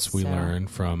 3 months. We learn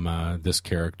from this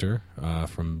character,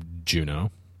 from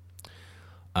Juno,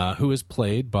 who is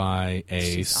played by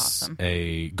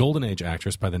a Golden Age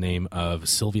actress by the name of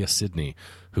Sylvia Sidney,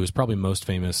 who is probably most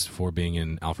famous for being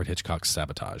in Alfred Hitchcock's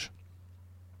Sabotage.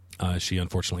 She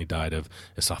unfortunately died of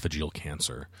esophageal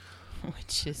cancer,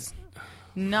 which is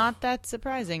not that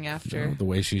surprising after the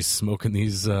way she's smoking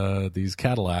these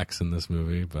Cadillacs in this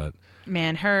movie. But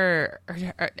man, her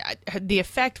the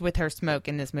effect with her smoke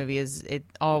in this movie it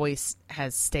always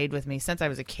has stayed with me since I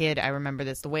was a kid. I remember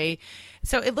this the way.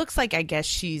 So it looks like, I guess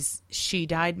she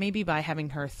died maybe by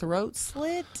having her throat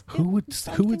slit. Who would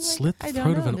slit the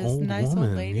throat of an old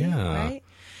woman? Lady, yeah, right.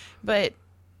 But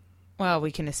well,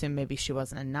 we can assume maybe she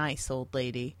wasn't a nice old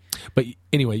lady. But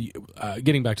anyway,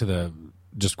 getting back to the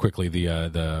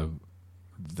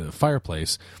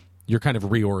fireplace, you're kind of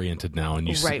reoriented now, and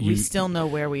we still know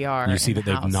where we are. You see that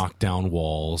they've knocked down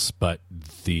walls, but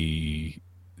the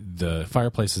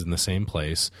fireplace is in the same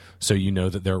place, so you know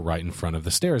that they're right in front of the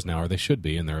stairs now, or they should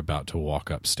be, and they're about to walk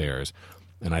upstairs.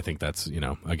 And I think that's,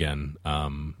 again,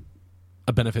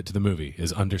 a benefit to the movie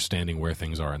is understanding where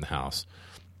things are in the house.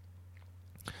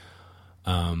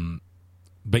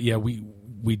 But yeah,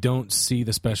 we don't see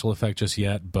the special effect just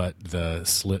yet, but the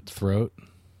slit throat.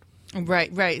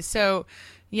 Right. So,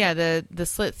 yeah, the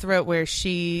slit throat where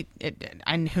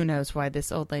and who knows why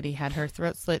this old lady had her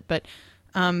throat slit, but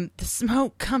the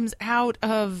smoke comes out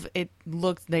of it.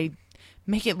 They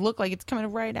make it look like it's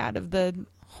coming right out of the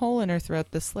hole in her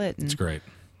throat, the slit. And it's great.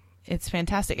 It's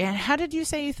fantastic. And how did you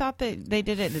say you thought that they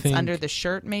did it? It's under the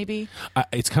shirt, maybe?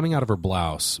 It's coming out of her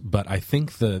blouse, but I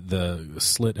think the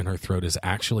slit in her throat is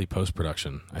actually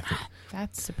post-production, I think.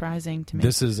 That's surprising to me.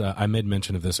 This is, I made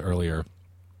mention of this earlier.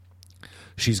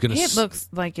 She's going to... It looks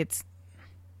like it's...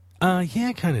 yeah,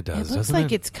 it kind of does, doesn't it? It looks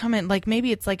like it's coming, like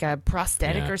maybe it's like a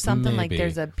prosthetic or something, maybe. Like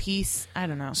there's a piece, I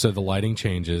don't know. So the lighting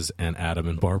changes, and Adam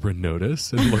and Barbara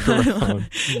notice and look around.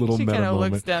 Little she kind of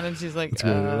looks down and she's like, what's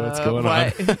going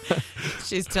on?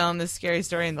 She's telling this scary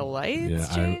story and the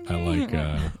lights changing?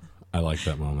 I like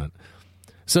that moment.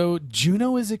 So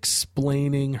Juno is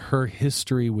explaining her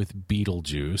history with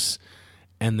Beetlejuice,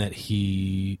 and that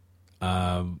he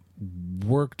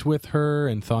worked with her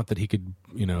and thought that he could,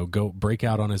 go break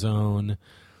out on his own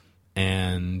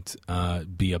and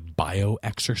be a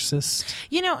bioexorcist.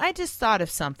 I just thought of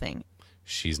something.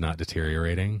 She's not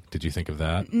deteriorating. Did you think of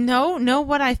that? No.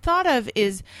 What I thought of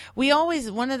is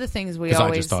one of the things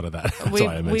I just thought of that.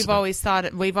 We've always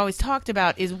talked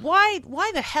about is why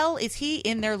the hell is he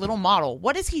in their little model?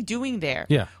 What is he doing there?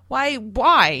 Yeah. Why?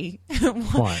 Why?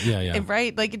 Yeah.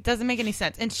 Right? Like, it doesn't make any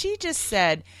sense. And she just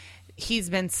said he's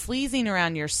been sleazing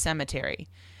around your cemetery.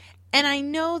 And I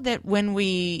know that when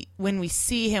we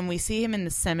see him in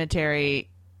the cemetery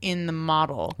in the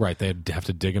model. Right, they have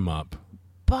to dig him up.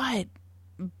 But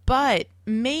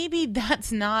maybe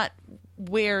that's not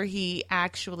where he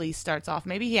actually starts off.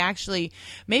 Maybe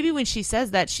when she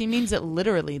says that, she means it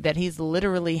literally, that he's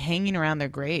literally hanging around their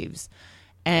graves.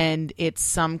 And it's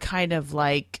some kind of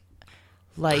like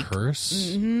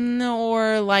curse?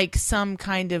 Or like some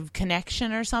kind of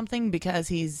connection or something, because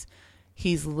he's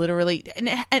literally, and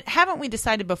haven't we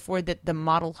decided before that the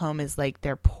model home is like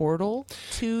their portal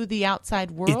to the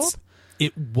outside world?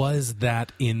 It was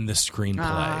that in the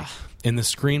screenplay. In the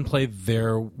screenplay,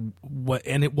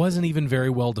 and it wasn't even very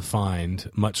well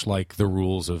defined, much like the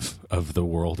rules of the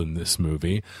world in this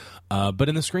movie. But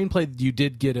in the screenplay, you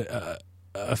did get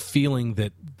a feeling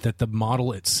that the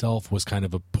model itself was kind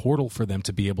of a portal for them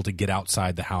to be able to get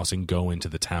outside the house and go into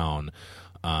the town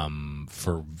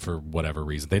for whatever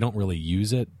reason. They don't really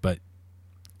use it, but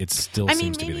it still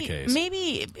seems to be the case.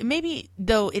 Maybe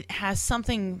though it has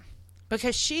something.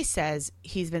 Because she says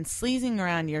he's been sleazing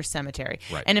around your cemetery.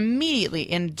 Right. And immediately,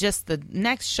 in just the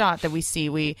next shot that we see,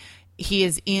 he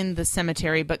is in the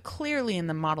cemetery, but clearly in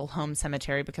the model home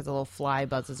cemetery because a little fly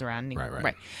buzzes around.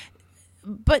 Right.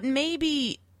 But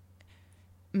maybe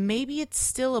it's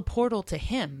still a portal to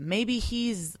him. Maybe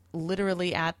he's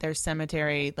literally at their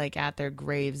cemetery, like at their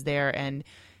graves there, and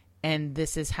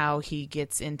this is how he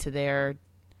gets into their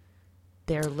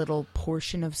little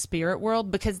portion of spirit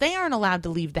world, because they aren't allowed to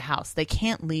leave the house. They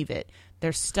can't leave it.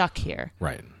 They're stuck here.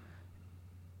 Right.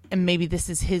 And maybe this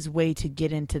is his way to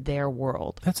get into their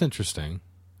world. That's interesting.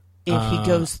 If he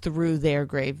goes through their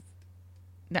grave.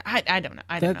 I don't know.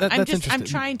 I'm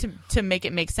trying to make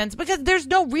it make sense, because there's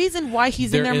no reason why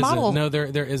he's in their model. No,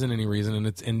 there isn't any reason,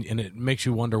 and it makes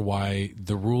you wonder why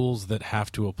the rules that have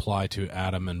to apply to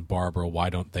Adam and Barbara, why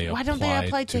don't they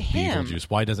apply to him? Beetlejuice?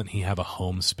 Why doesn't he have a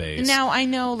home space? Now I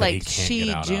know, like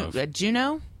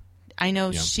Juno. I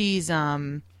know she's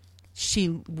she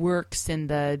works in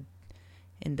the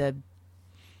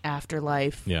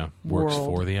afterlife. Yeah, works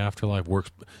for the afterlife.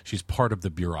 She's part of the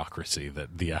bureaucracy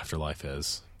that the afterlife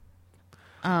is.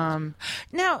 Now,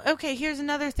 okay, here's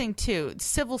another thing too.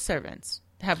 Civil servants.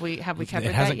 Have we covered that yet?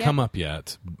 It hasn't come up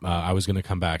yet. I was going to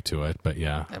come back to it, but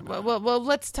yeah. Well,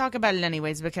 let's talk about it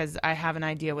anyways, because I have an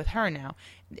idea with her now.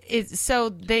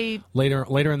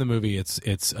 Later in the movie,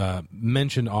 it's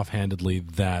mentioned offhandedly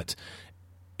that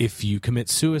if you commit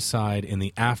suicide in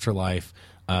the afterlife,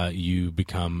 you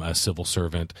become a civil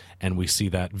servant, and we see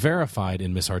that verified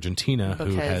in Miss Argentina,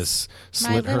 who has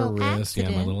slit her wrist.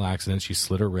 Accident. Yeah, my little accident. She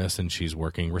slit her wrist, and she's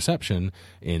working reception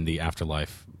in the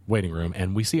afterlife waiting room.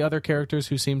 And we see other characters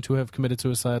who seem to have committed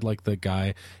suicide, like the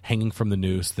guy hanging from the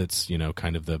noose. That's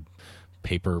kind of the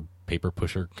paper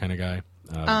pusher kind of guy.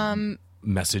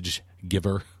 Message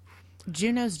giver.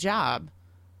 Juno's job.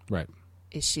 Right.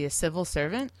 Is she a civil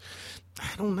servant?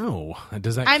 I don't know.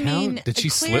 Does that count? Did she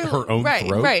slit her own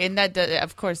throat? Right, and that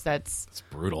of course that's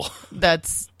brutal.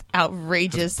 That's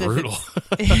outrageous. That's brutal.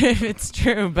 If it's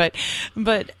true, but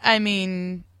I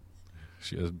mean,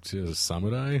 she has a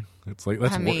samurai. It's like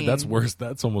that's worse.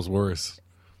 That's almost worse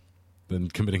than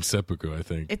committing seppuku, I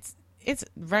think. It's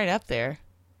right up there.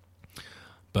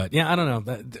 But yeah, I don't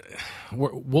know.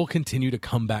 We'll continue to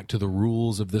come back to the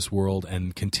rules of this world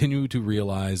and continue to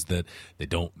realize that they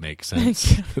don't make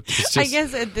sense. I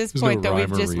guess at this point that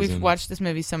we've watched this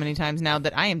movie so many times now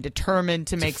that I am determined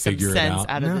to make some sense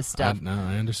out of this stuff.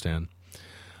 I understand.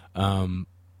 I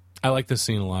like this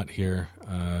scene a lot here.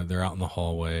 They're out in the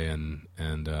hallway, and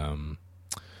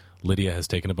Lydia has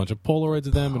taken a bunch of Polaroids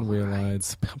of them and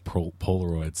realized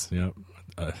Polaroids. Yeah,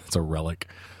 it's a relic.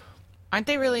 Aren't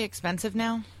they really expensive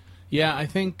now? Yeah, I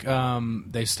think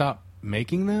they stopped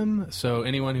making them. So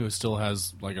anyone who still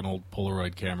has like an old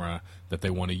Polaroid camera that they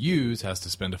want to use has to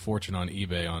spend a fortune on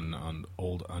eBay on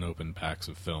old unopened packs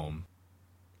of film.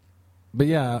 But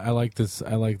yeah, I like this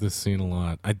scene a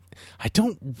lot. I'm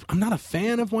not a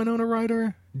fan of Winona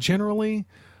Ryder generally,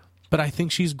 but I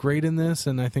think she's great in this,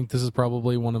 and I think this is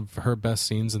probably one of her best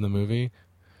scenes in the movie.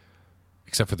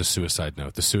 Except for the suicide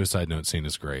note. The suicide note scene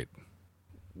is great.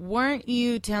 Weren't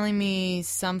you telling me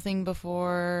something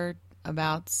before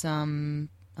about some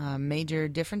major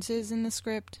differences in the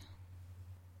script?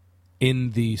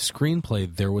 In the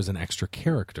screenplay, there was an extra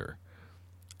character.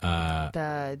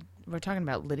 We're talking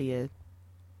about Lydia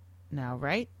now,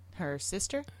 right? Her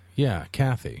sister? Yeah,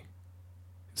 Kathy.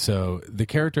 So the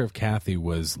character of Kathy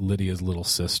was Lydia's little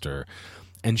sister,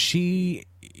 and she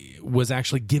was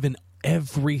actually given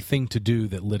everything to do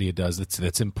that Lydia does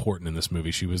that's important in this movie.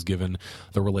 She was given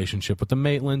the relationship with the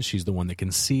Maitlands. She's the one that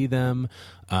can see them.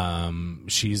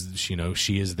 She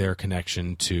is their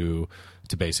connection to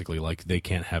basically, like, they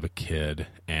can't have a kid,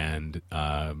 and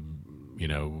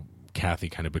Kathy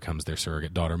kind of becomes their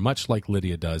surrogate daughter, much like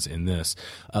Lydia does in this.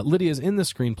 Lydia's in the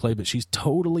screenplay, but she's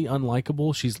totally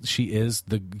unlikable. She is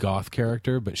the goth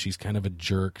character, but she's kind of a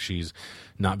jerk. She's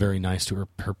not very nice to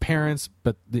her parents,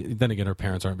 but then again, her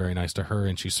parents aren't very nice to her,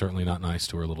 and she's certainly not nice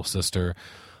to her little sister.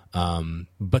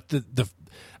 But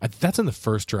that's in the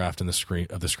first draft of the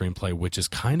screenplay, which is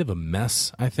kind of a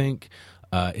mess, I think.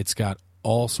 It's got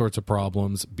all sorts of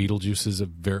problems. Beetlejuice is a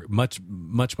very much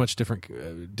different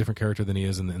character than he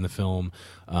is in the film.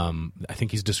 I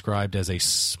think he's described as a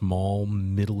small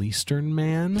Middle Eastern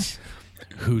man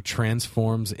who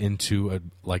transforms into a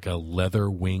leather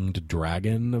winged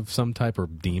dragon of some type, or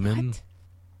demon. What?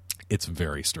 It's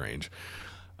very strange.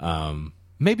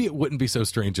 Maybe it wouldn't be so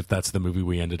strange if that's the movie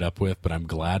we ended up with, but I'm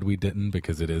glad we didn't,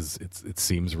 because it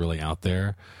seems really out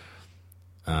there.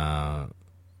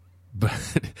 But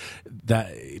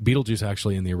that Beetlejuice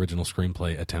actually in the original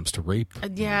screenplay attempts to rape.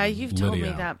 Yeah, you've Lydia. told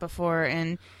me that before,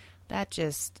 and that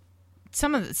just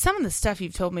some of the stuff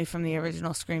you've told me from the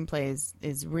original screenplay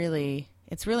is really,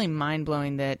 it's really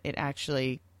mind-blowing that it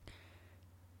actually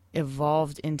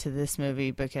evolved into this movie,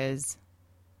 because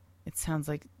it sounds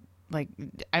like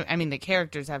I mean, the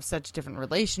characters have such different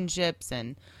relationships,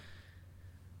 and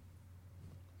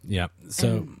yeah. So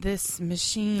and this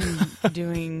machine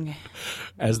doing,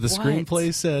 as the what?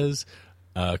 screenplay says,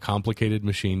 a complicated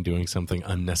machine doing something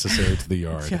unnecessary to the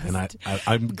yard, and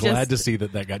I'm glad to see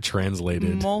that got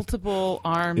translated. Multiple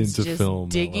arms into just film.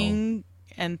 digging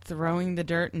and throwing the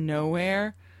dirt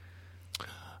nowhere.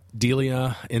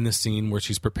 Delia, in the scene where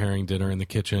she's preparing dinner in the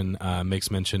kitchen,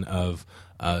 makes mention of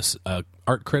a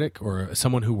art critic or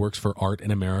someone who works for Art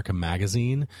in America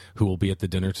magazine who will be at the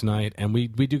dinner tonight, and we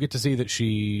do get to see that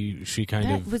she kind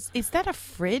of is that a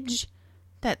fridge?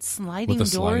 That sliding with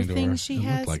a door sliding thing door. she It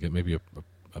has? looked like it, maybe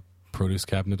a produce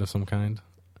cabinet of some kind.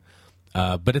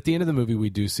 But at the end of the movie, we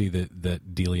do see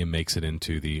that Delia makes it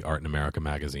into the Art in America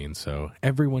magazine, so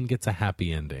everyone gets a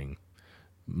happy ending.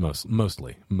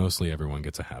 Mostly everyone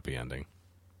gets a happy ending,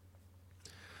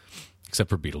 except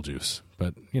for Beetlejuice.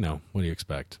 But what do you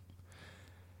expect?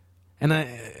 And I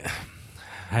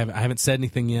haven't said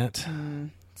anything yet.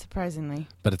 Surprisingly,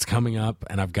 but it's coming up,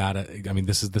 and I've got to. I mean,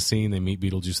 this is the scene. They meet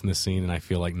Beetlejuice in this scene, and I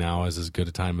feel like now is as good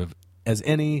a time as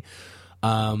any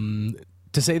to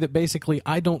say that basically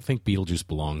I don't think Beetlejuice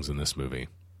belongs in this movie.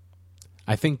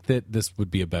 I think that this would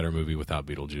be a better movie without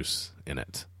Beetlejuice in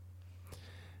it.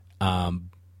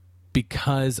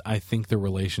 Because I think the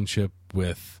relationship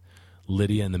with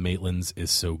Lydia and the Maitlands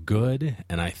is so good,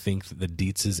 and I think that the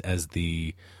Dietzes as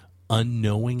the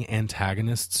unknowing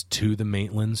antagonists to the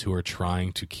Maitlands who are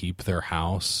trying to keep their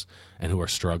house and who are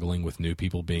struggling with new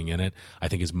people being in it, I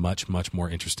think is much, much more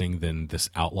interesting than this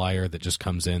outlier that just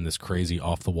comes in, this crazy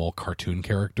off-the-wall cartoon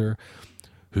character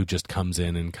who just comes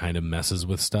in and kind of messes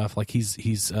with stuff. Like he's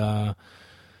kind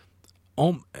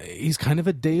of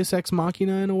a Deus Ex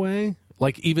Machina in a way.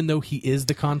 Like, even though he is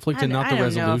the conflict and not the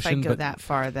resolution, I don't know if I'd go that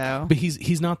far, though. But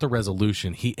he's not the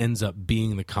resolution. He ends up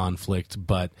being the conflict.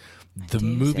 But the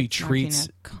movie treats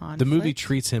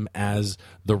him as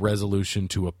the resolution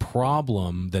to a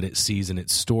problem that it sees in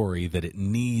its story that it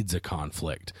needs a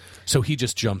conflict. So he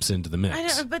just jumps into the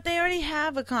mix. But they already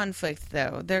have a conflict,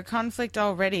 though. Their conflict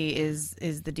already is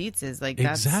the Dietzes. Like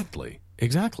that's...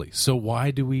 Exactly. So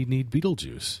why do we need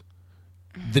Beetlejuice?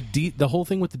 The whole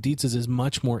thing with the Dietzes is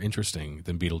much more interesting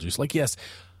than Beetlejuice. Like, yes,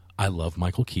 I love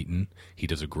Michael Keaton. He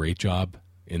does a great job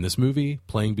in this movie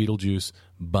playing Beetlejuice,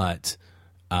 but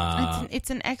it's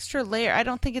an extra layer. I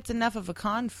don't think it's enough of a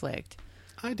conflict.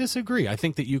 I disagree. I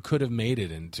think that you could have made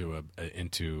it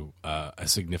into a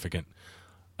significant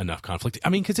enough conflict. I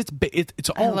mean, because it's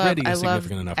already a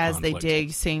significant enough as conflict. they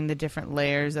dig, seeing the different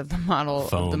layers of the model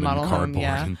Foam of the model and home, cardboard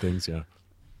yeah, and things, yeah.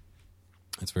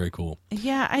 It's very cool.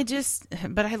 Yeah,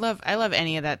 but I love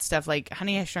any of that stuff. Like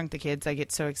Honey, I Shrunk the Kids. I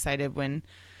get so excited when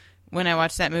I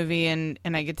watch that movie and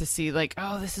I get to see like,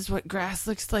 oh, this is what grass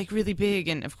looks like really big,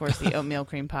 and of course the oatmeal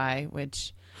cream pie,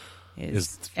 which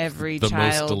is every the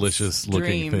child's most delicious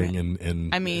looking dream. thing in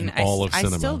I mean, all of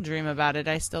cinema. I still dream about it.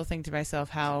 I still think to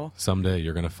myself how someday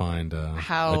you're going to find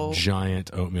a giant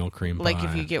oatmeal cream pie. Like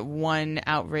if you get one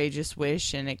outrageous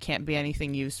wish and it can't be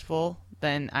anything useful,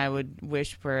 then I would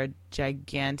wish for a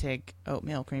gigantic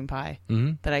oatmeal cream pie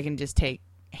that I can just take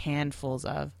handfuls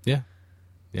of. Yeah.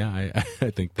 Yeah, I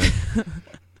think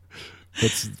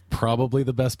that's probably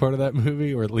the best part of that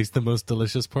movie, or at least the most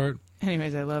delicious part.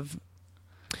 Anyways, I love...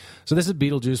 So this is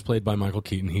Beetlejuice, played by Michael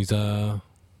Keaton.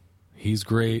 He's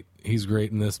great. He's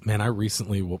great in this. Man, I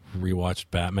recently rewatched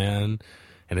Batman,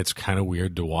 and it's kind of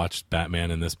weird to watch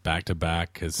Batman in this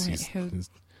back-to-back because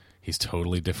he's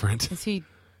totally different. Is he...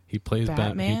 He plays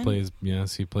Batman?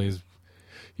 He plays.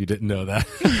 You didn't know that.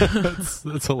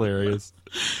 That's hilarious.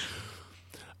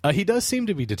 He does seem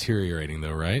to be deteriorating,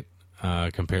 though, right?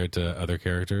 Compared to other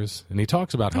characters, and he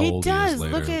talks about how old he is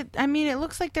later. Look at. I mean, it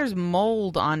looks like there's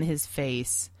mold on his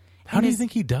face. How do you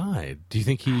think he died? Do you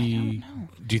think I don't know.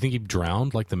 Do you think he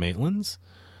drowned like the Maitlands?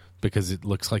 Because it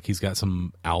looks like he's got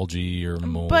some algae or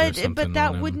mold or something. But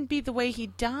that on him. wouldn't be the way he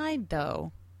died,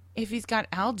 though. If he's got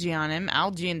algae on him,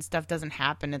 algae and stuff doesn't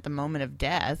happen at the moment of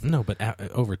death. No, but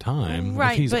over time,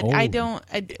 right? If he's but old, I don't.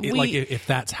 If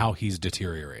that's how he's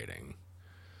deteriorating.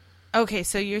 Okay,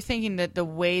 so you're thinking that the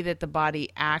way that the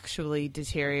body actually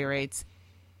deteriorates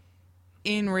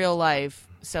in real life,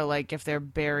 so like if they're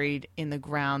buried in the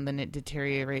ground, then it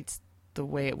deteriorates the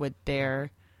way it would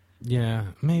there. Yeah,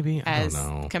 maybe. I don't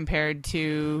know. Compared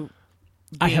to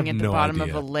being at the bottom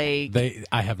of a lake.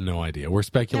 I have no idea. We're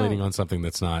speculating on something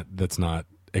that's not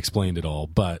explained at all,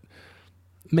 but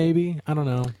maybe. I don't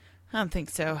know. I don't think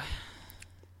so.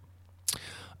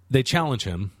 They challenge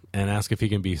him and ask if he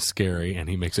can be scary, and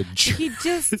he makes a he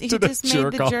just made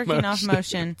the jerking off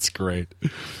motion. It's great.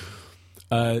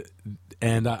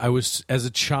 And I was, as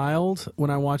a child, when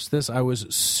I watched this, I was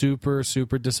super,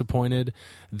 super disappointed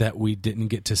that we didn't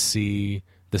get to see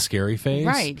the scary phase.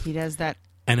 Right, he does that.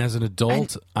 And as an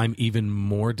adult, I'm even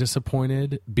more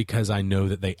disappointed because I know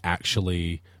that they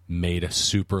actually made a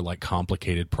super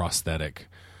complicated prosthetic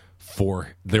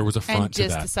there was a front to that.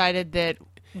 And just decided that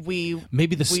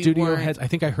maybe the studio heads. I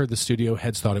think I heard the studio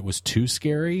heads thought it was too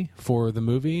scary for the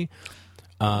movie.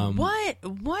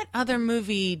 What other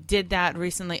movie did that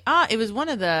recently? It was one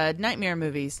of the Nightmare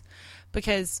movies,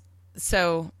 because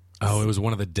so. Oh, it was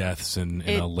one of the deaths in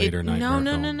a later Nightmare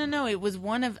film. No. It was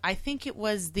one of. I think it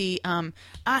was the.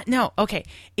 No. Okay.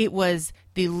 It was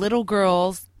the little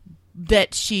girls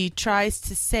that she tries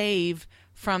to save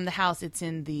from the house. It's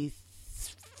in the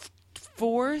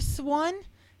fourth one.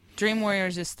 Dream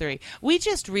Warriors is 3. We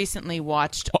just recently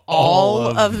watched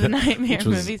all of the Nightmare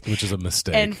movies, which is a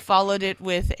mistake, and followed it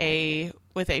with a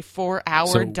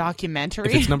 4-hour documentary.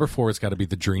 If it's number 4, it's got to be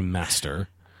the Dream Master,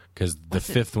 because the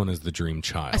fifth one is the Dream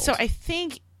Child. So I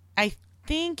think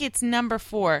it's number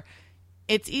 4.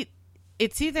 It's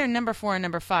either number 4 or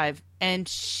number 5, and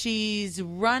she's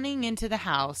running into the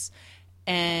house.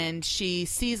 And she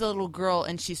sees a little girl,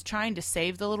 and she's trying to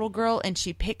save the little girl, and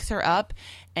she picks her up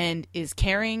and is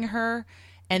carrying her,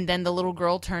 and then the little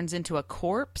girl turns into a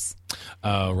corpse.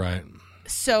 Oh, right.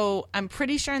 So I'm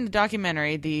pretty sure in the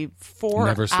documentary, the 4-hour...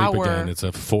 Never Sleep Again. It's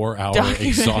a 4-hour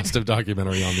exhaustive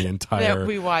documentary on the entire that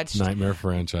we watched. Nightmare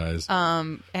franchise.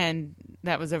 And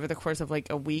that was over the course of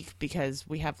a week, because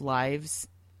we have lives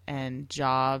and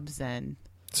jobs, and...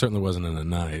 Certainly wasn't in a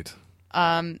night.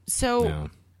 Yeah.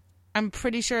 I'm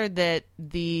pretty sure that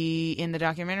in the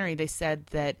documentary they said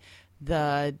that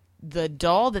the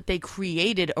doll that they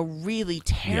created a really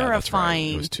terrifying. Yeah, that's right.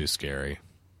 It was too scary.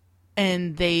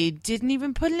 And they didn't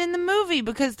even put it in the movie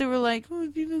because they were like, "Oh,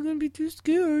 people are going to be too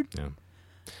scared."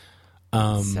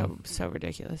 Yeah. So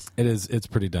ridiculous. It is. It's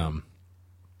pretty dumb.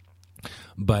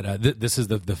 But this is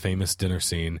the famous dinner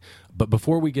scene. But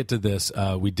before we get to this,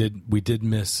 we did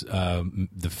miss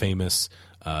the famous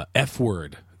F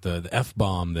word. The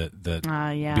F-bomb that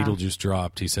Beetlejuice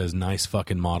dropped. He says, "Nice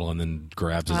fucking model," and then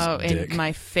grabs his dick. And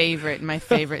my favorite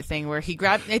thing where he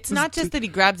grabs... It's not just that he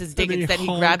grabs his dick, it's that he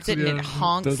grabs it and it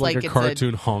honks does like a it's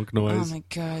cartoon honk noise. Oh my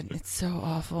God, it's so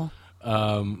awful.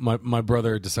 My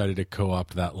brother decided to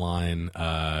co-opt that line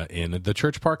in the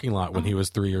church parking lot when he was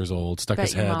 3 years old. Stuck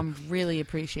his head. Your mom really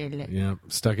appreciated it. Yeah,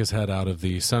 stuck his head out of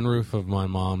the sunroof of my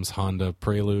mom's Honda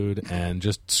Prelude and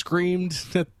just screamed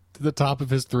at the top of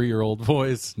his 3-year-old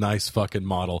voice, "Nice fucking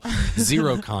model."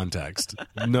 Zero context.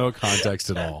 No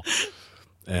context at all.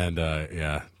 And I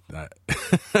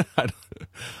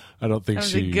don't think it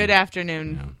was a good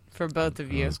afternoon for both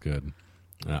of you. It was good.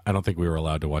 I don't think we were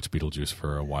allowed to watch Beetlejuice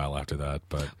for a while after that,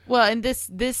 but and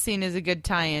this scene is a good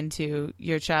tie-in to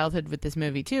your childhood with this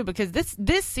movie too, because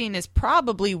this scene is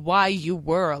probably why you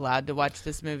were allowed to watch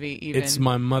this movie. Even it's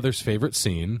my mother's favorite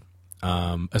scene.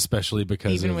 Especially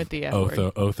because even of with the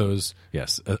Otho's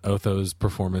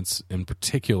performance in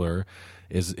particular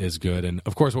is good. And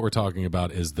of course what we're talking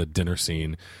about is the dinner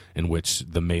scene in which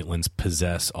the Maitlands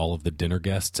possess all of the dinner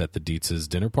guests at the Dietz's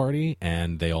dinner party,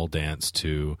 and they all dance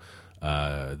to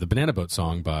the Banana Boat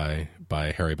song by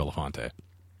Harry Belafonte.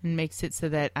 And makes it so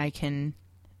that I can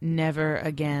never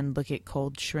again look at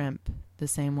cold shrimp the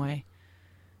same way.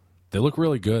 They look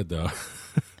really good though.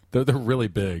 They're really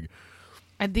big.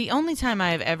 The only time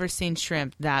I have ever seen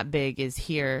shrimp that big is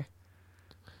here.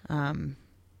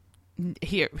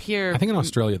 Here. I think in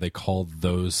Australia they call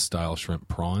those style shrimp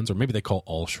prawns, or maybe they call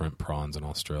all shrimp prawns in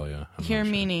Australia. Here,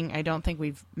 meaning I don't think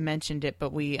we've mentioned it,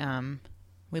 but we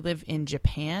live in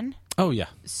Japan. Oh yeah.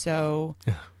 So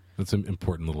yeah, that's an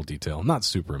important little detail. Not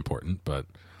super important, but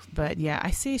yeah,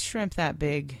 I see shrimp that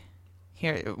big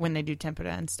here when they do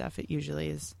tempura and stuff. It usually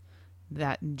is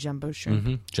that jumbo shrimp.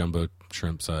 Mm-hmm. Jumbo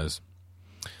shrimp size.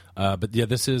 But yeah,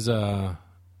 this is a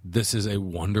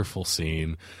wonderful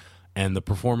scene, and the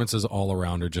performances all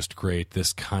around are just great.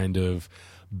 This kind of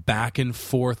back and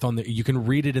forth you can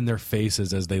read it in their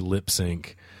faces as they lip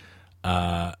sync,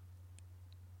 and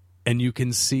you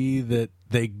can see that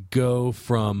they go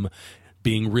from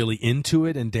being really into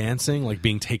it and dancing, like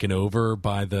being taken over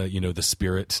by the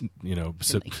spirit, no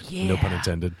pun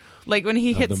intended. Like when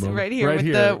he hits right here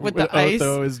with the ice.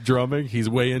 Otho is drumming, he's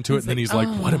way into it, and then he's like,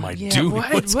 "What am I doing?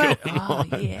 What's going on?"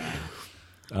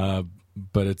 Yeah.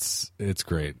 But it's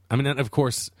great. I mean, and of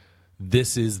course,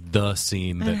 this is the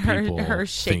scene that her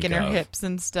shaking think her of. hips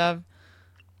and stuff.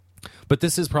 But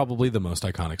this is probably the most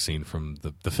iconic scene from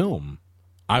the film,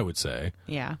 I would say.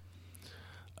 Yeah.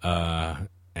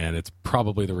 And it's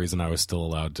probably the reason I was still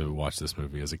allowed to watch this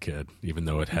movie as a kid, even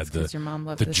though it had That's 'cause your mom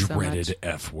loved the this so dreaded much.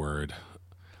 F word.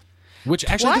 Which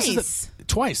actually,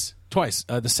 twice.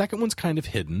 The second one's kind of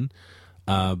hidden,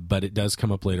 but it does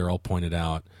come up later. I'll point it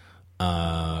out.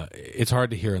 It's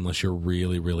hard to hear unless you're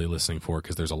really, really listening for it,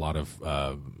 because there's a lot of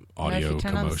audio if you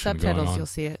turn on the commotion subtitles, going on. you'll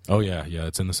see it. Oh yeah,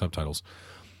 it's in the subtitles.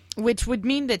 Which would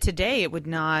mean that today it would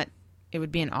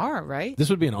be an R, right? This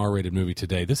would be an R-rated movie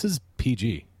today. This is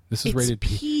PG. This is It's rated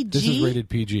PG? This is rated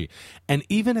PG. And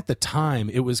even at the time,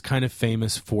 it was kind of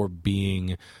famous for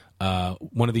being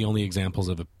one of the only examples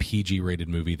of a PG-rated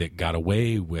movie that got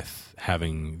away with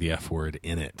having the F word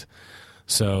in it.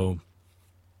 So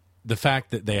the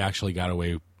fact that they actually got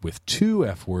away with 2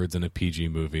 F words in a PG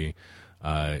movie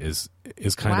is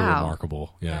kind of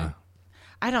remarkable. Yeah.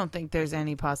 I don't think there's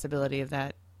any possibility of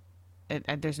that.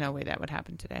 There's no way that would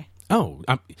happen today. Oh,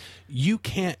 you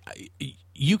can't.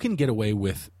 You can get away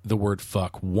with the word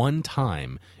fuck one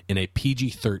time in a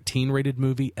PG-13 rated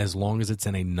movie as long as it's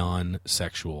in a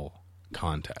non-sexual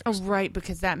context. Oh, right,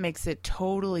 because that makes it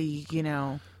totally,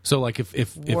 So, like,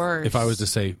 if worse. I was to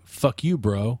say "fuck you,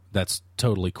 bro," that's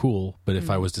totally cool. But if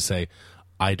I was to say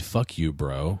 "I'd fuck you,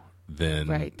 bro,"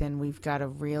 then then we've got a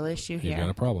real issue here. you got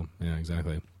a problem. Yeah,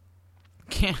 exactly.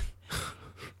 Can't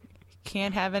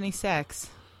have any sex.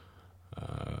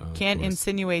 Can't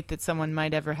insinuate that someone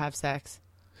might ever have sex.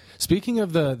 Speaking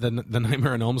of the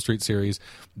Nightmare on Elm Street series,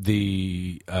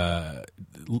 the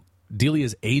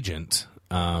Delia's agent,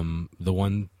 the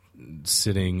one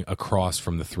sitting across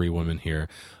from the 3 women here,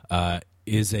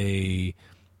 is a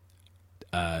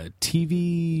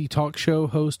TV talk show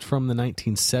host from the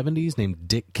 1970s named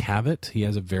Dick Cavett. He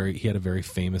had a very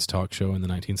famous talk show in the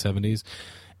 1970s,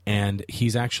 and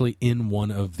he's actually in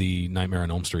one of the Nightmare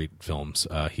on Elm Street films.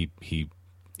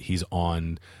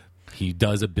 He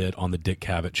does a bit on the Dick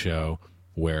Cavett show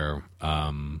where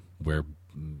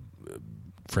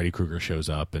Freddy Krueger shows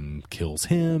up and kills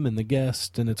him and the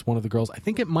guest, and it's one of the girls. I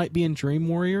think it might be in Dream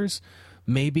Warriors.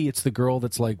 Maybe it's the girl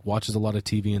that's like watches a lot of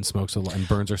TV and smokes a lot and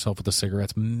burns herself with the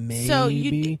cigarettes. Maybe. So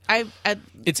it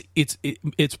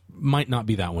might not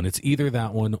be that one. It's either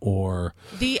that one or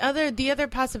the other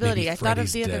possibility. maybe I thought of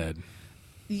Freddy's the other. Dead.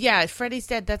 Yeah, Freddy's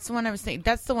Dead. That's the one I was thinking.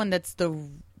 That's the one that's the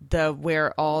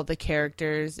where all the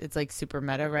characters. It's like super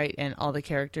meta, right? And all the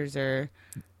characters are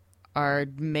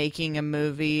making a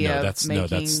movie. That's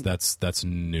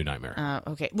New Nightmare.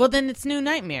 Okay. Well, then it's New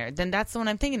Nightmare. Then that's the one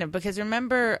I'm thinking of, because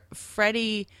remember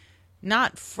Freddy,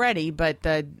 not Freddy, but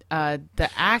the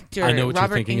actor. I know what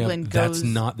Robert you're thinking Englund of. goes. That's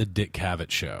not the Dick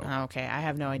Cavett show. Oh, okay, I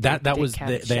have no idea. That was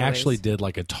they actually did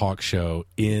like a talk show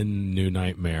in New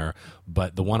Nightmare,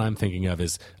 but the one I'm thinking of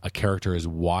is a character is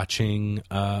watching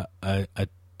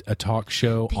a talk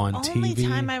show on TV. The only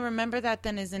time I remember that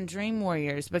then is in Dream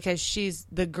Warriors, because she's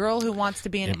the girl who wants to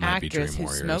be an actress who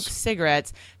smokes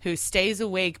cigarettes, who stays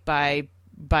awake by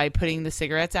putting the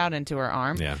cigarettes out into her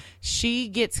arm. Yeah. She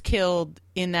gets killed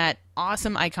in that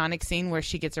awesome iconic scene where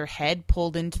she gets her head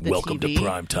pulled into the Welcome TV. to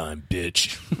primetime,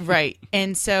 bitch. Right.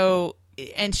 And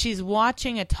she's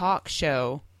watching a talk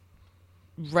show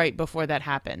right before that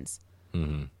happens.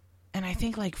 Mm-hmm. And I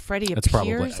think like Freddy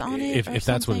appears on it. If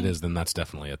that's what it is, then that's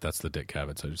definitely it. That's the Dick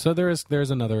Cavett. So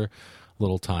there's another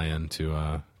little tie-in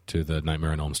to the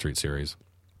Nightmare on Elm Street series.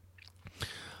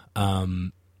 Yeah.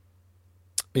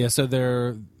 So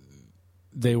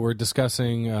they were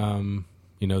discussing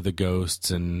the ghosts,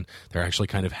 and they're actually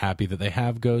kind of happy that they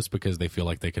have ghosts because they feel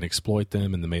like they can exploit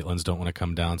them, and the Maitlands don't want to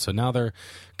come down. So now they're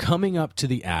coming up to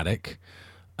the attic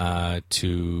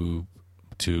to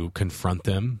confront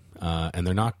them. And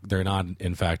they're not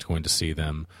in fact going to see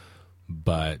them,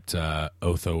 but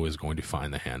Otho is going to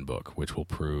find the handbook, which will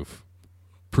prove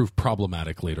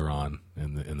problematic later on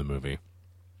in the movie.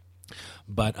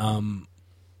 But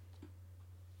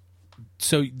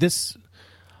so this,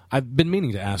 I've been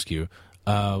meaning to ask you,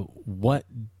 what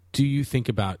do you think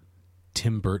about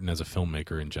Tim Burton as a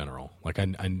filmmaker in general? Like,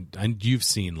 you've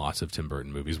seen lots of Tim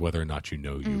Burton movies, whether or not you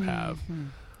know you have.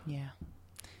 Yeah.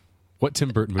 What Tim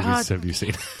Burton movies have you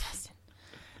seen?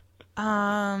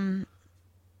 But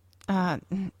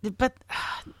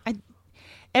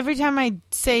every time I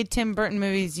say Tim Burton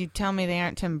movies, you tell me they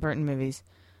aren't Tim Burton movies.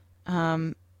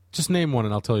 Just name one,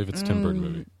 and I'll tell you if it's a Tim Burton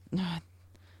movie.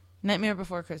 Nightmare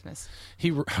Before Christmas.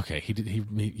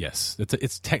 Yes,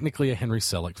 it's technically a Henry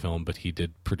Selick film, but he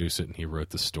did produce it and he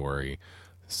wrote the story.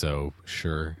 So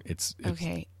sure, it's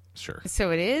okay. Sure.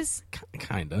 So it is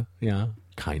kinda, yeah,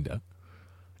 kinda.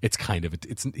 It's kind of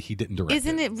he didn't direct.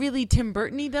 Isn't it really Tim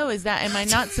Burton-y though? Am I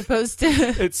not supposed to?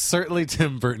 It's certainly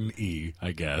Tim Burton-y,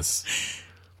 I guess,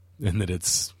 in that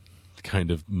it's kind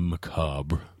of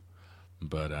macabre.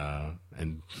 but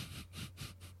and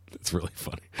it's really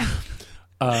funny.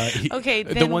 Okay,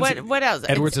 then what else?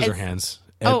 Edward Scissorhands.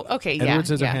 Okay, yeah. Edward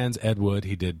Scissorhands, Ed Wood.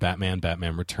 He did Batman,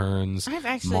 Batman Returns. I've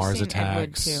actually Mars seen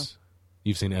Attacks. Ed Wood, too.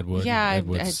 You've seen Ed Wood? Yeah, Ed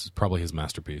Wood's probably his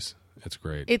masterpiece. It's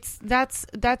great. That's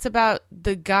about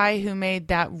the guy who made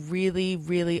that really,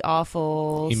 really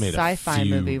awful sci-fi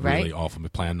movie, right? Really awful.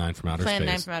 Plan 9 from Outer Space. Plan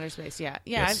 9 from Outer Space. Yeah,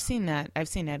 Yes. I've seen that. I've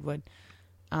seen Ed Wood.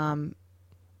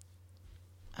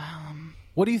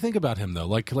 What do you think about him though?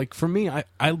 Like for me, I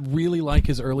really like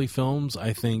his early films.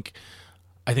 I think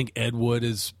Ed Wood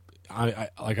is. I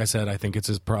like I said, I think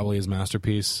it's probably his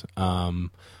masterpiece.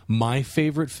 My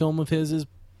favorite film of his is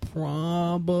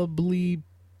probably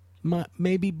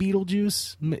maybe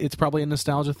Beetlejuice. It's probably a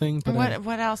nostalgia thing. But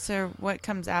what else what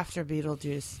comes after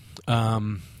Beetlejuice?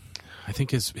 I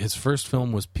think his first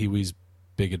film was Pee-wee's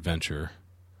Big Adventure,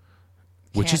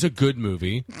 which is a good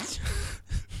movie.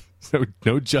 So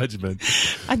no judgment.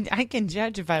 I can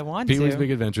judge if I want Pee-wee's to.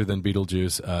 Big Adventure, then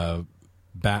Beetlejuice,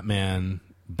 Batman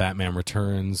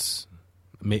Returns.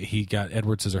 He got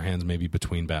Edward Scissorhands maybe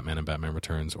between Batman and Batman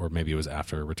Returns, or maybe it was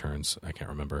after Returns. I can't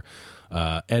remember.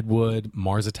 Ed Wood,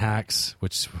 Mars Attacks,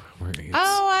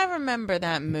 I remember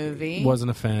that movie. Wasn't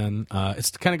a fan.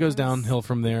 It kind of goes downhill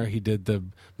from there. He did the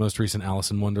most recent Alice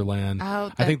in Wonderland.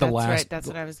 Oh, I think the that's last. right. That's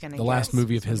what I was going to. The last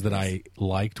movie of his that I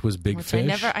liked was Big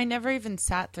Fish. I never even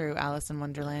sat through Alice in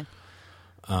Wonderland.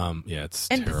 Yeah, it's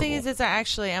and terrible. The thing is I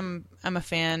actually I'm a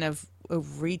fan of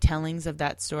retellings of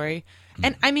that story,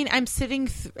 and I mean I'm sitting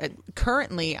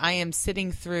currently I am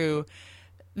sitting through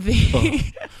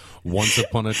the Once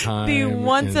Upon a Time, the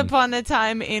Once Upon a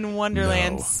Time in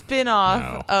Wonderland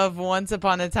spin-off of Once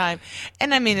Upon a Time,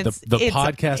 and I mean it's the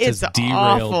podcast is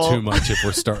derailed awful. too much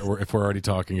if we're already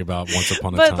talking about Once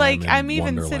Upon a but Time. Like in I'm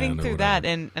even Wonderland sitting or through whatever.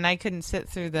 that, and I couldn't sit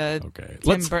through the Okay.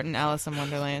 Tim Burton Alice in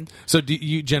Wonderland. So do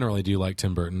you like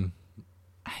Tim Burton?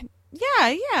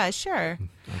 Yeah, sure.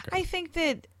 Okay. I think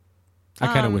that I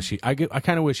kind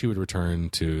of wish he would return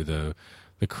to the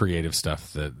creative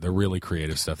stuff, the really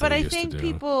creative stuff but that he I used think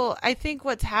to do. I think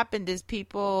what's happened is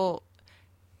people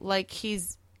like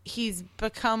he's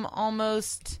become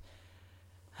almost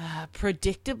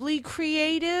predictably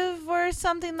creative or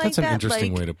something like That's that. an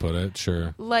interesting like, way to put it.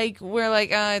 Sure. Like we're like,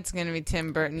 it's going to be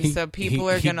Tim Burton, so people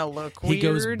are going to look weird. He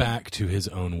goes back to his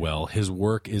own well. His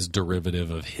work is derivative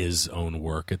of his own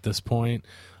work at this point.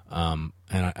 And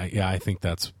I think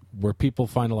that's where people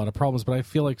find a lot of problems. But I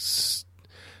feel like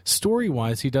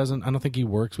story-wise, I don't think he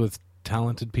works with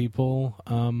talented people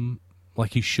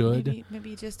like he should.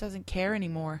 Maybe he just doesn't care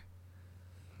anymore.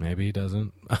 Maybe he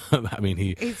doesn't. I mean,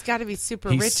 he's got to be super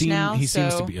rich now. He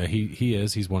seems to be. He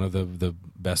is. He's one of the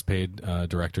best paid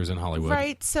directors in Hollywood.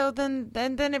 Right. So then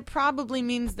it probably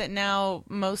means that now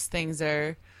most things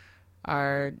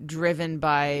are driven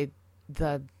by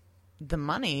the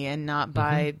money and not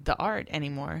by the art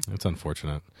anymore. It's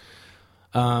unfortunate.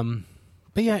 But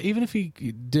yeah, even if he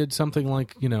did something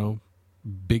like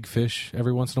Big Fish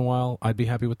every once in a while, I'd be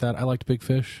happy with that. I liked Big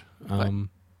Fish.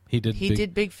 He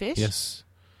did Big Fish. Yes.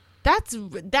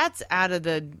 That's out of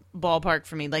the ballpark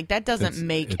for me. Like that doesn't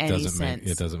make any sense.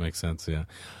 It doesn't make sense. Yeah.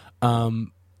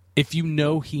 If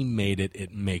he made it,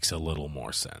 it makes a little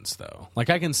more sense though. Like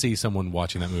I can see someone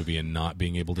watching that movie and not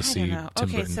being able to see Tim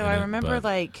Burton. So I remember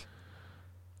like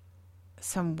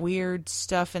some weird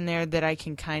stuff in there that I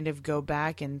can kind of go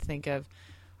back and think of.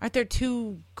 Aren't there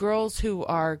two girls who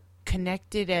are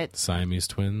connected at Siamese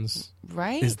twins?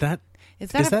 Right? Is that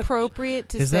appropriate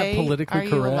to say? Is that politically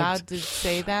correct? Are you allowed to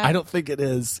say that? I don't think it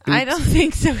is. Oops. I don't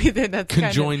think so either. That's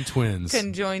conjoined twins.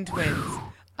 Conjoined twins.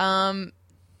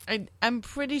 I'm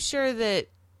pretty sure that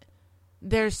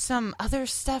there's some other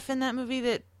stuff in that movie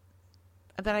that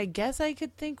I guess I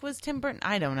could think was Tim Burton.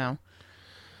 I don't know.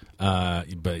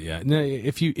 But yeah, no.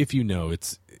 If you know,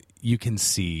 you can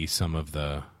see some of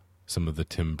the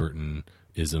Tim Burton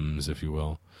isms, if you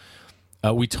will.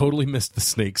 We totally missed the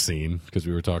snake scene because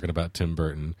we were talking about Tim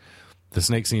Burton. The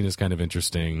snake scene is kind of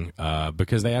interesting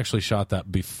because they actually shot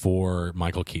that before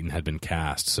Michael Keaton had been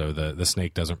cast, so the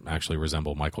snake doesn't actually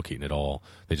resemble Michael Keaton at all.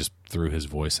 They just threw his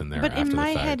voice in there. But after in my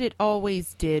the fact. head, it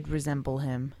always did resemble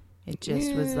him. It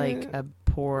just was like a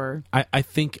poor. I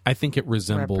think it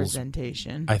resembles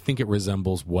representation. I think it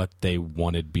resembles what they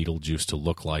wanted Beetlejuice to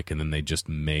look like, and then they just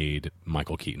made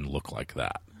Michael Keaton look like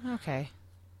that. Okay.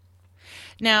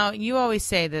 Now, you always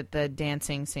say that the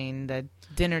dancing scene, the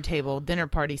dinner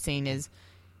party scene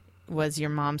was your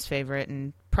mom's favorite,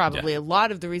 and probably a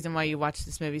lot of the reason why you watched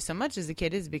this movie so much as a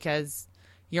kid is because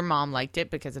your mom liked it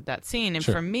because of that scene. And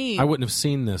Sure. for me, I wouldn't have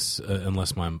seen this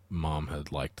unless my mom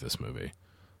had liked this movie.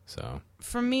 So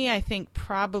for me, I think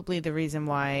probably the reason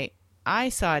why I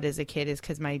saw it as a kid is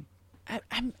because I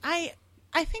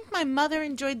think my mother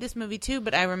enjoyed this movie too,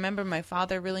 but I remember my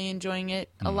father really enjoying it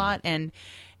a lot, and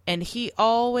he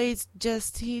always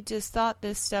he just thought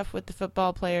this stuff with the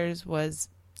football players was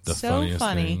The so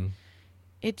funny. thing.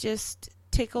 It just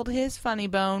tickled his funny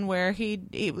bone where he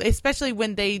especially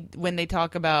when they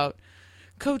talk about,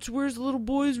 Coach, where's the little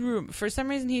boy's room? For some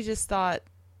reason, he just thought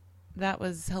that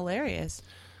was hilarious.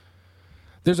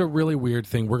 There's a really weird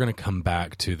thing. We're going to come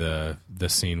back to the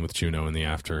scene with Juno in the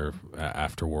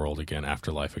afterworld again,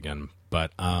 afterlife again.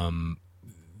 But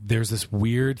there's this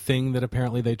weird thing that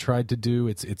apparently they tried to do.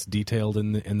 It's detailed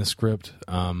in the script.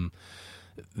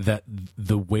 That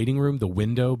the waiting room, the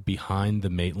window behind the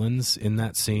Maitlands in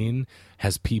that scene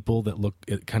has people that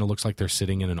it kind of looks like they're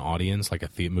sitting in an audience, like a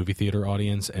movie theater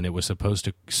audience, and it was supposed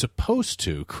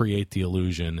to create the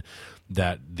illusion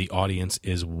that the audience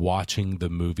is watching the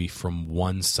movie from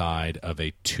one side of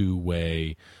a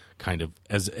two-way kind of,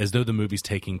 as though the movie's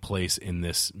taking place in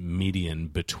this median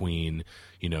between,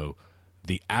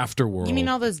 the afterworld. You mean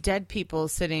all those dead people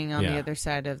sitting on the other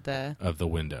side of the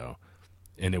window?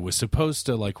 And it was supposed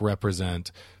to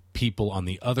represent people on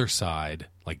the other side,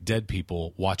 like dead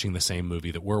people watching the same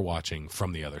movie that we're watching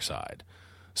from the other side.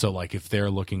 So if they're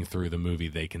looking through the movie,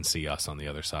 they can see us on the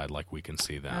other side like we can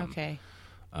see them. Okay.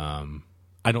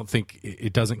 I don't think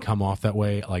it doesn't come off that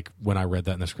way. Like when I read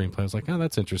that in the screenplay, I was like, oh,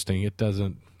 that's interesting. It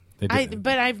doesn't.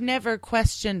 But I've never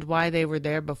questioned why they were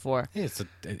there before.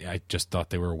 I just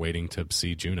thought they were waiting to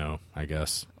see Juno, I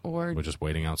guess. Or we're just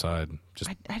waiting outside.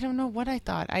 I don't know what I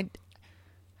thought. I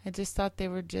just thought they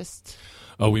were just...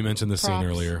 Oh, we mentioned this props. scene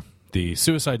earlier. The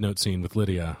suicide note scene with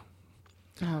Lydia.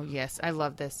 Oh, yes. I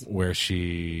love this. Where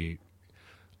she...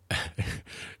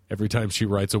 every time she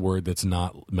writes a word that's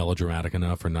not melodramatic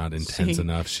enough or not intense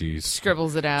enough, she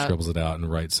scribbles it out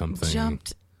and writes something.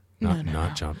 Jumped.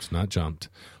 Not jumped.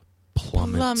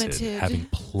 Plummeted. Having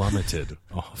plummeted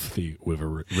off the Winter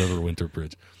River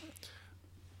Bridge.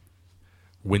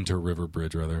 Winter River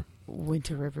Bridge, rather.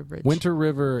 Winter River Bridge. Winter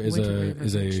River is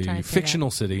a fictional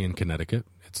city in Connecticut.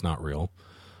 It's not real,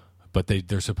 but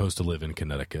they're supposed to live in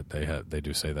Connecticut. They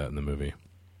do say that in the movie.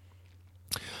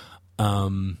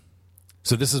 So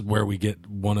this is where we get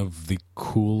one of the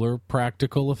cooler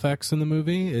practical effects in the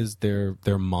movie is their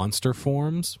monster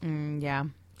forms. Yeah.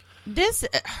 This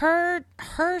her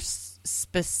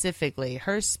specifically.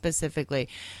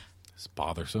 It's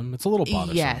bothersome. It's a little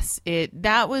bothersome. Yes, his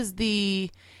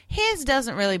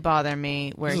doesn't really bother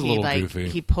me where goofy.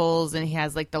 He pulls and he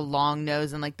has the long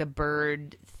nose and the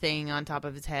bird thing on top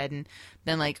of his head and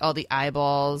then all the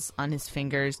eyeballs on his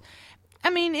fingers.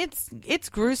 I mean, it's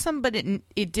gruesome, but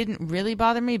it didn't really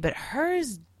bother me, but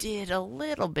hers did a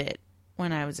little bit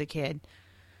when I was a kid.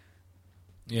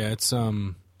 Yeah, it's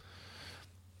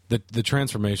the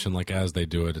transformation as they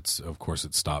do it, it's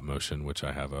stop motion, which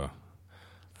I have a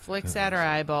flicks at her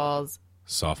eyeballs,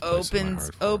 soft place in my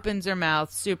heart for. Opens her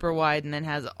mouth super wide, and then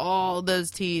has all those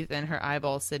teeth and her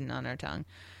eyeballs sitting on her tongue.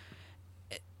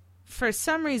 For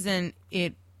some reason,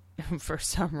 I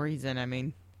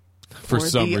mean, for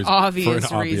an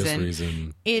obvious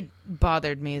reason, it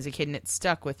bothered me as a kid, and it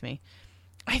stuck with me.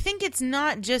 I think it's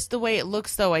not just the way it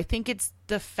looks, though. I think it's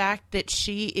the fact that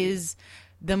she's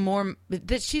the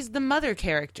mother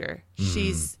character.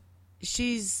 Mm.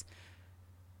 She's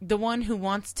the one who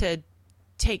wants to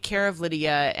take care of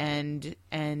Lydia, and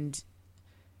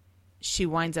she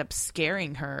winds up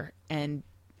scaring her, and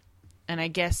I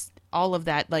guess all of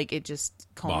that it just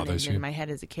culminated in my head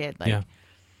as a kid. Yeah.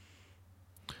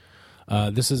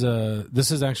 This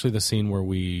is actually the scene where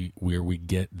we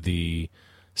get the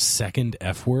second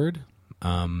F word.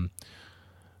 And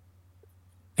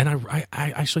I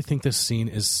actually think this scene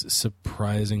is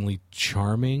surprisingly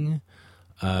charming,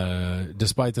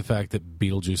 despite the fact that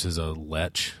Beetlejuice is a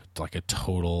lech, a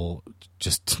total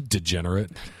just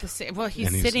degenerate.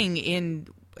 He's sitting in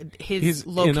his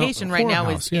location right now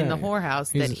is in the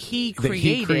whorehouse that he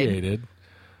created.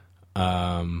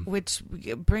 Which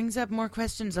brings up more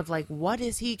questions of what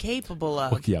is he capable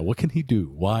of? What can he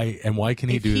do? Why can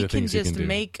he do the things he can do? If he can just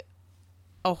make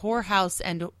a whorehouse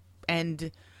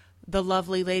and the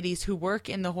lovely ladies who work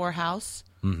in the whorehouse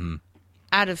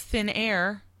out of thin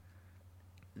air,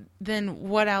 then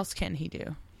what else can he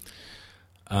do?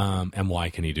 And why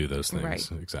can he do those things?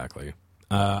 Right. Exactly.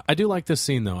 I do like this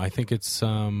scene, though. I think it's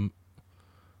kind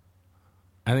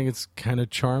of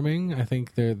charming. I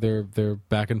think their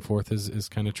back and forth is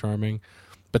kind of charming.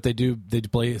 But they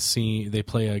play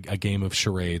a game of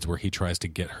charades where he tries to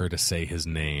get her to say his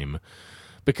name,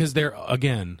 because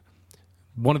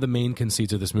one of the main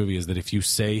conceits of this movie is that if you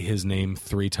say his name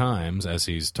 3 times, as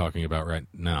he's talking about right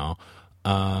now,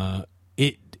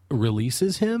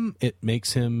 releases him. It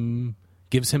makes him,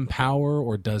 gives him power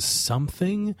or does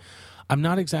something. I'm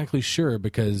not exactly sure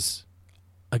because,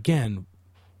 again,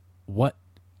 what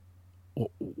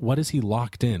is he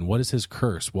locked in? What is his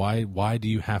curse? Why do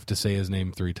you have to say his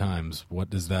name 3 times? What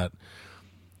does that,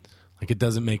 like, it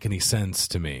doesn't make any sense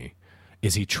to me.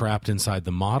 Is he trapped inside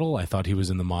the model? I thought he was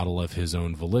in the model of his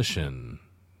own volition.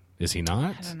 Is he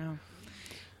not? I don't know.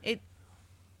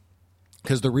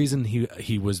 Because the reason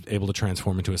he was able to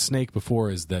transform into a snake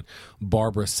before is that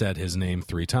Barbara said his name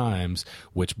 3 times,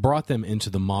 which brought them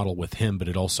into the model with him, but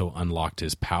it also unlocked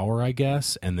his power, I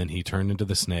guess. And then he turned into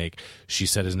the snake. She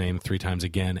said his name 3 times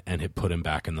again, and it put him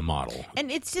back in the model.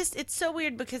 And it's so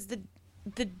weird because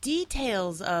the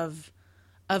details of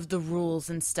the rules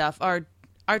and stuff are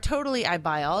totally, I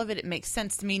buy all of it. It makes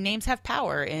sense to me. Names have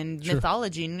power in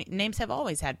mythology. Names have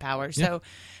always had power.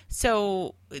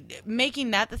 So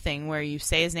making that the thing where you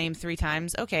say his name 3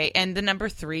 times, okay. And the number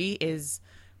 3 is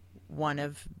one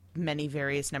of many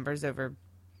various numbers over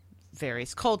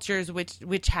various cultures,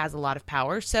 which has a lot of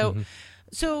power. So,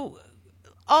 so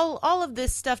all of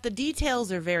this stuff, the details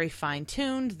are very fine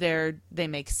tuned. They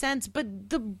make sense, but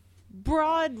the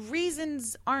broad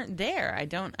reasons aren't there. I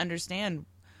don't understand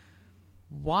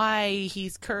why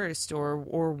he's cursed or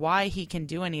why he can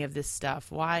do any of this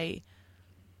stuff. Why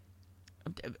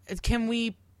can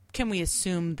we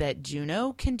assume that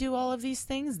Juno can do all of these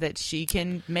things, that she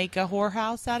can make a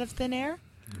whorehouse out of thin air?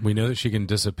 We know that she can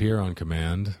disappear on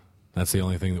command. That's the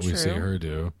only thing that we see her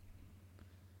do.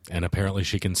 And apparently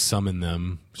she can summon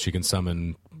them. She can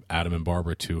summon Adam and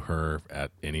Barbara to her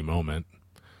at any moment.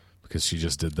 Because she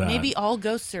just did that. Maybe all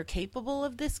ghosts are capable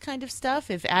of this kind of stuff.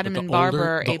 If Adam and Barbara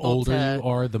are able to... The older you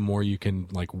are, the more you can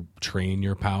like train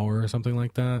your power or something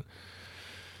like that.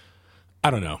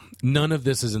 I don't know. None of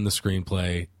this is in the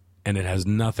screenplay, and it has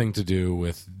nothing to do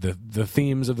with the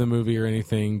themes of the movie or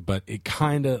anything, but it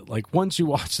kind of, like, once you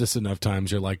watch this enough times,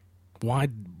 you're like, why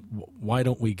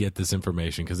don't we get this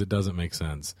information? Because it doesn't make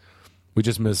sense. We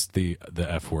just missed the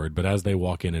F word, but as they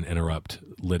walk in and interrupt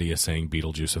Lydia saying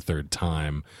Beetlejuice a 3rd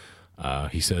time...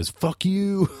 he says, "Fuck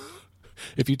you."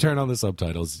 If you turn on the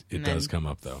subtitles, it does come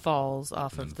up, though. Falls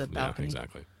off of the balcony. Yeah,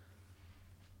 exactly.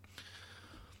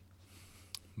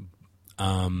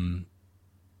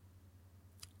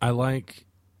 I like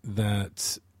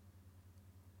that.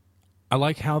 I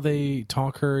like how they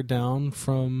talk her down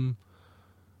from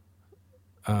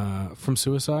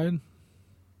suicide.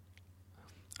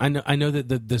 I know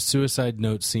that the suicide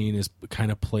note scene is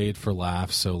kind of played for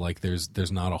laughs, so like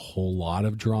there's not a whole lot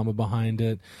of drama behind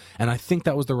it, and I think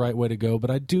that was the right way to go.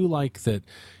 But I do like that,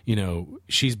 you know,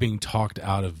 she's being talked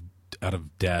out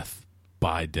of death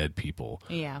by dead people,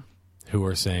 who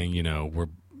are saying, you know,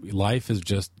 life is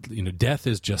just, you know, death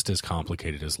is just as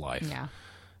complicated as life,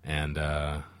 and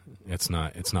it's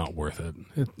not worth it.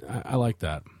 I like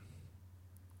that.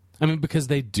 I mean, because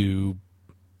they do.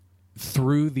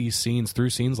 Through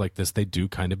scenes like this, they do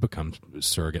kind of become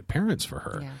surrogate parents for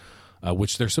her,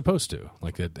 which they're supposed to.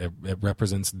 Like it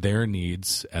represents their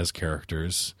needs as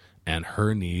characters and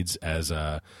her needs as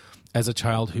a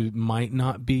child who might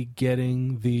not be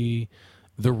getting the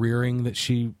rearing that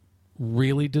she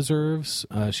really deserves.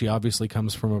 She obviously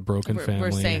comes from a broken family.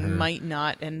 We're saying might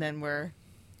not, and then we're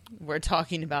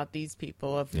talking about these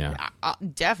people.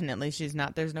 Definitely, she's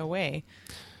not. There's no way.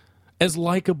 As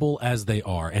likable as they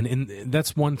are, and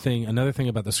that's one thing. Another thing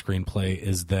about the screenplay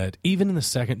is that even in the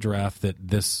second draft that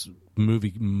this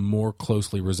movie more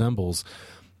closely resembles,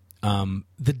 the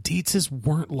Dietzes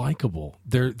weren't likable.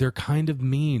 They're kind of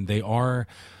mean. They are,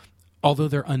 although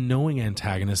they're unknowing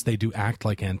antagonists, they do act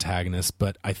like antagonists.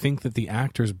 But I think that the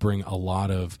actors bring a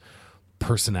lot of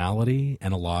personality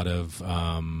and a lot of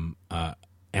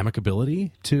amicability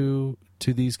to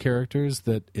these characters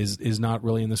that is not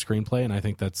really in the screenplay, and I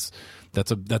think that's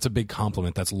a big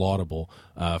compliment. That's laudable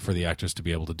for the actors to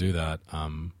be able to do that,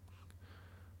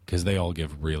 because they all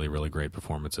give really, really great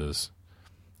performances.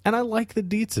 And I like the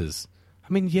Dietzes.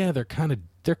 I mean, yeah, they're kind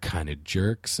of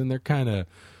jerks, and they're kind of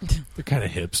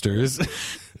hipsters.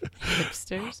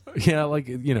 Hipsters? Yeah, like,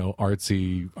 you know,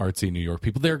 artsy New York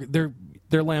people.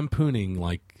 They're lampooning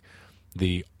like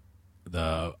the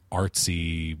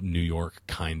artsy New York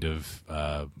kind of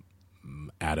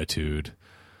attitude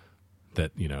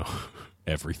that, you know,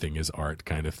 everything is art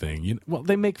kind of thing. You know, well,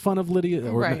 they make fun of Lydia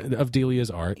or of Delia's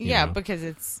art. Yeah, know. Because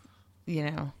it's, you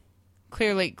know,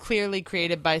 clearly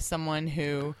created by someone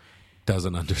who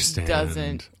doesn't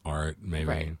understand art, maybe.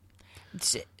 Right.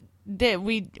 That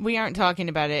we aren't talking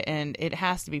about it, and it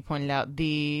has to be pointed out,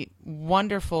 the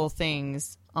wonderful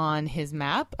things on his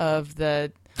map of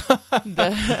the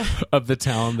of the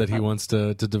town that he wants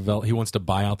to develop. He wants to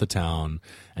buy out the town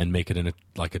and make it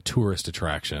like a tourist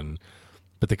attraction.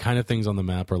 But the kind of things on the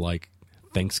map are like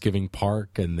Thanksgiving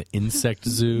Park and the insect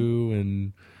zoo,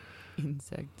 and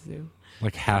insect zoo.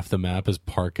 Like half the map is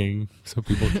parking so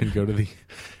people can go to the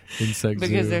insect zoo.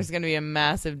 Because there's going to be a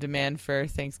massive demand for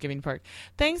Thanksgiving Park.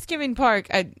 Thanksgiving Park,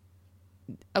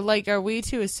 are we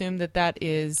to assume that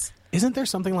is... Isn't there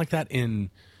something like that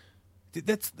in...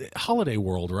 That's Holiday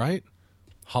World, right?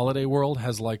 Holiday World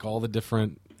has like all the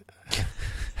different...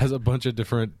 has a bunch of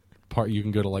different you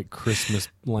can go to like Christmas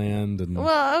Land and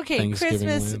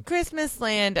Christmas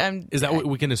Land. Is that what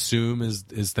we can assume is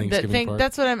Thanksgiving Park?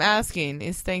 That's what I'm asking.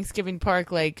 Is Thanksgiving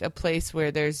Park like a place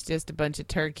where there's just a bunch of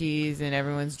turkeys and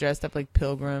everyone's dressed up like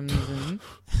pilgrims? And...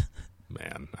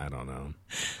 Man, I don't know.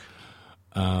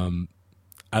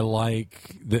 I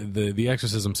like the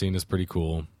exorcism scene is pretty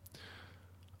cool.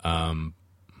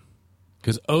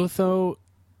 Because Otho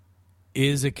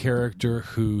is a character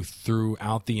who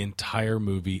throughout the entire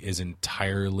movie is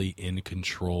entirely in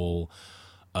control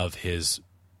of his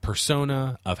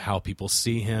persona, of how people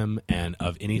see him, and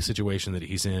of any situation that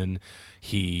he's in.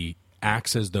 He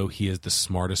acts as though he is the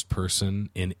smartest person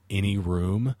in any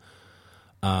room.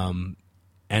 And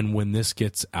when this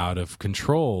gets out of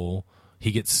control,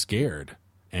 he gets scared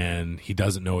and he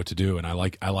doesn't know what to do. And I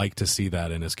like to see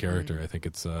that in his character. I think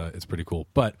it's pretty cool.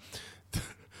 But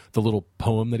the little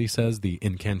poem that he says, the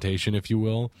incantation, if you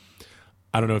will,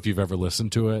 I don't know if you've ever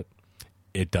listened to it.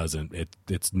 It doesn't.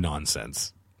 It's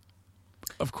nonsense.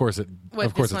 Of course it. What,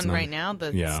 of course this it's one right now?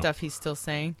 The stuff he's still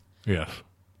saying. Yeah.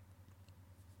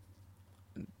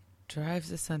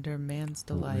 Drives asunder man's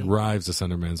delight. Rives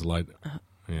asunder man's delight.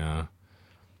 Yeah.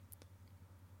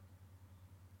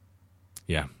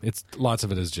 Yeah. It's lots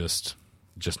of it is just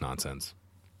nonsense.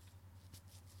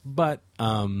 But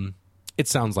it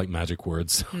sounds like magic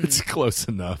words, so it's close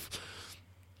enough.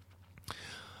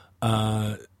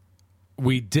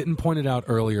 We didn't point it out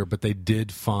earlier, but they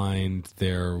did find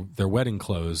their wedding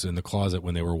clothes in the closet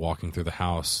when they were walking through the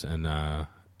house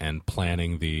and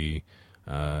planning the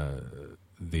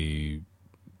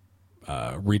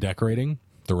redecorating,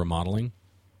 the remodeling.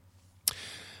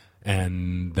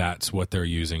 And that's what they're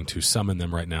using to summon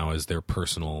them right now as their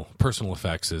personal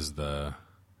effects is the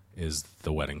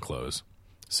wedding clothes.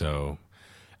 So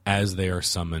as they are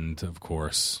summoned, of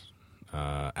course,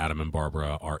 Adam and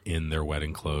Barbara are in their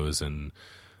wedding clothes, and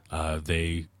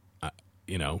they,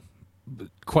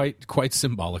 quite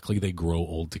symbolically, they grow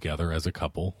old together as a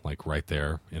couple, like right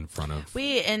there in front of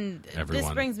everyone.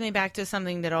 This brings me back to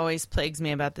something that always plagues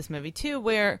me about this movie too,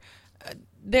 where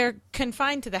they're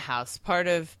confined to the house. Part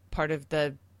of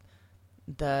the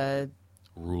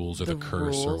rules or the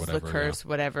curse or whatever. The curse,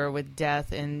 whatever, with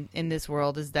death in this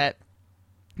world is that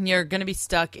you're going to be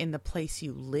stuck in the place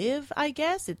you live, I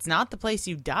guess. It's not the place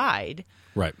you died.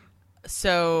 Right.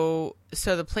 So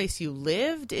the place you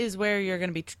lived is where you're going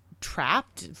to be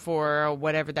trapped for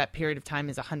whatever that period of time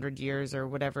is, 100 years or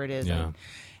whatever it is. Yeah.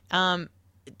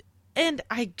 And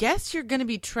I guess you're going to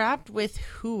be trapped with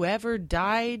whoever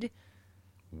died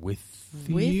with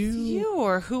you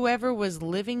or whoever was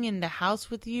living in the house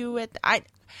with you. I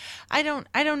don't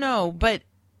know, but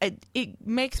it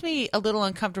makes me a little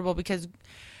uncomfortable because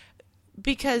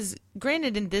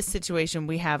granted, in this situation,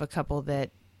 we have a couple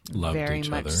that loved very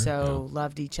much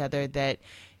loved each other, that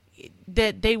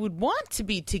they would want to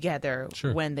be together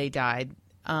when they died.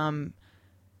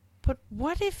 But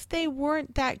what if they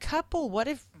weren't that couple? What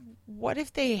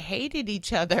if they hated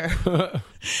each other?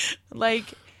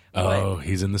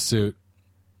 He's in the suit.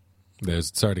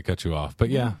 Sorry to cut you off, but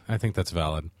yeah, I think that's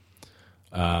valid.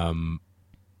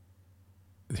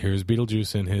 Here's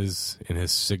Beetlejuice in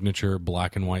his signature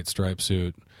black and white striped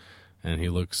suit, and he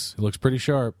looks pretty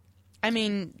sharp. I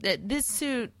mean, this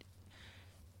suit.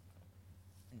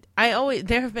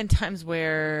 There have been times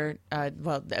where,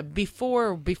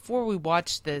 before we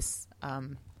watched this,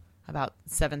 about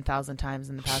 7,000 times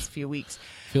in the past few weeks.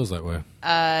 Feels that way.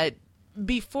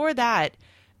 Before that,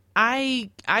 I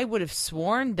would have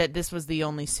sworn that this was the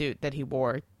only suit that he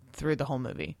wore through the whole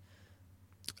movie.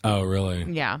 Oh, really?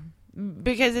 Yeah.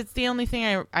 Because it's the only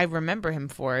thing I remember him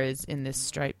for is in this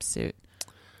striped suit.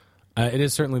 It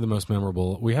is certainly the most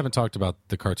memorable. We haven't talked about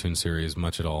the cartoon series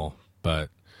much at all, but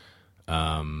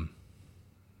I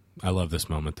love this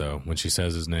moment, though. When she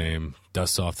says his name,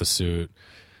 dusts off the suit,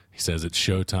 he says it's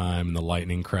showtime, and the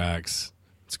lightning cracks.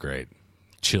 It's great.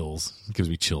 Chills. It gives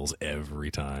me chills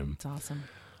every time. It's awesome.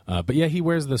 But yeah, he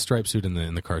wears the striped suit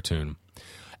in the cartoon.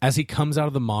 As he comes out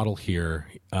of the model here,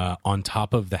 on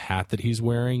top of the hat that he's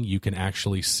wearing, you can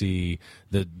actually see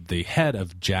the head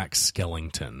of Jack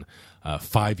Skellington,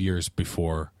 5 years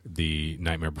before the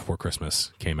Nightmare Before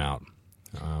Christmas came out.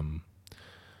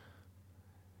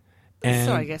 And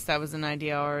So I guess that was an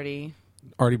idea already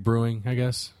brewing, I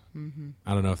guess. Mm-hmm.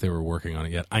 I don't know if they were working on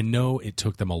it yet. I know it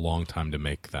took them a long time to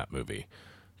make that movie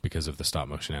because of the stop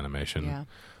motion animation. Yeah.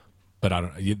 But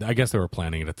I guess they were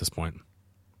planning it at this point.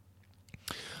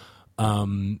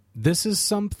 This is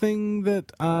something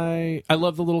that I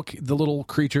love the little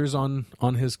creatures on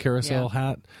his carousel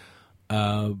hat.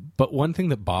 But one thing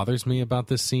that bothers me about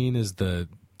this scene is the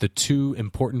two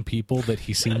important people that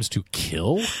he seems to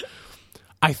kill.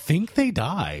 I think they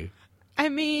die. I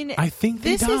mean, I think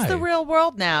they this die. is the real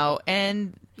world now,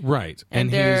 and right, and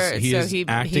he is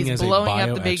acting he's as blowing a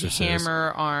up the big bioexorcist.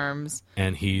 hammer arms,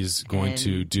 and he's going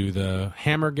to do the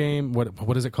hammer game.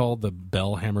 What is it called? The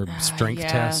bell hammer strength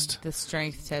test. The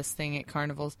strength test thing at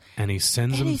carnivals. And he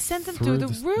sends them through the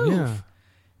roof. Yeah,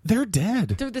 they're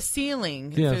dead Through the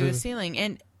ceiling. Yeah, through the ceiling.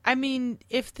 And I mean,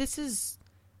 if this is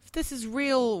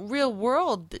real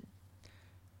world,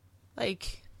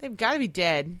 like they've got to be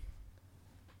dead.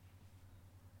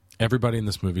 Everybody in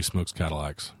this movie smokes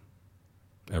Cadillacs.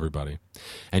 Everybody.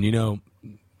 And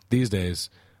these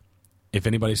days, if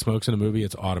anybody smokes in a movie,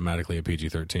 it's automatically a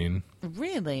PG-13.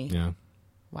 Really? Yeah.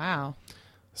 Wow.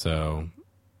 So,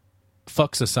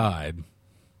 fucks aside,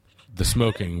 the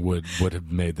smoking would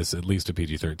have made this at least a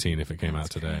PG-13 if it came out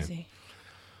today. Crazy.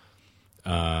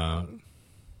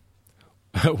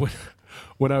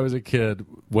 When I was a kid,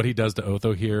 what he does to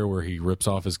Otho here, where he rips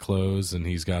off his clothes and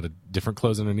he's got a different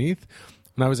clothes underneath.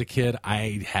 When I was a kid,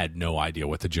 I had no idea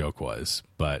what the joke was,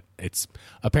 but it's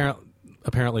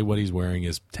apparently what he's wearing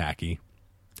is tacky,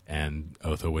 and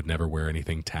Otho would never wear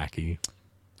anything tacky.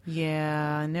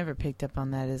 Yeah, I never picked up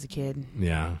on that as a kid.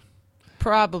 Yeah.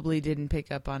 Probably didn't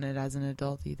pick up on it as an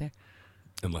adult either.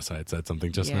 Unless I had said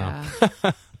something just now.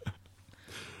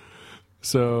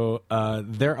 So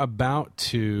they're about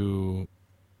to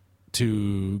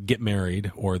get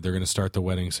married, or they're going to start the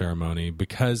wedding ceremony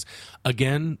because,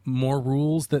 again, more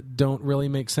rules that don't really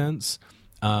make sense.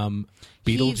 Beetlejuice,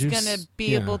 he's going to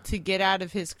be able to get out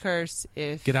of his curse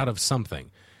get out of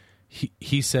something.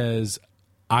 He says,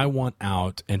 "I want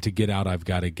out, and to get out, I've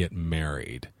got to get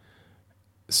married."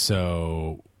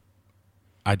 So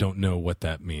I don't know what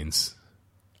that means.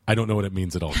 I don't know what it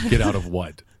means at all. Get out of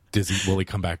what? Will he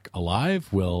come back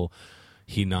alive? Will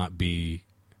he not be?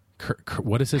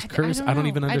 What is his curse? I don't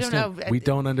even understand. I don't know. We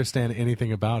don't understand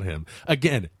anything about him.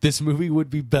 Again, this movie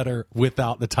would be better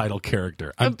without the title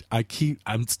character. I'm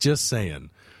just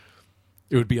saying,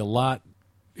 it would be a lot.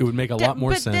 It would make a lot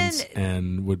more sense,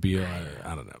 and would be.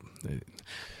 I don't know.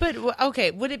 But okay,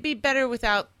 would it be better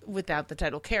without the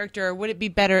title character, or would it be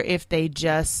better if they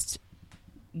just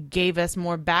gave us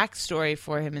more backstory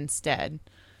for him instead?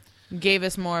 Gave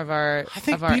us more of our. I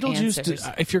think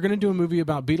Beetlejuice. If you're going to do a movie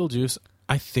about Beetlejuice,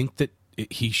 I think that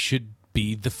he should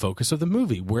be the focus of the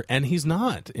movie. And he's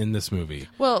not in this movie.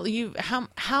 Well,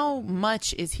 how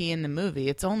much is he in the movie?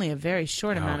 It's only a very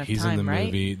short amount of time, right? He's in the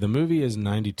movie. The movie is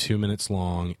 92 minutes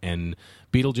long, and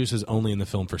Beetlejuice is only in the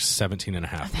film for 17 and a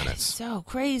half minutes. That's so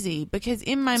crazy, because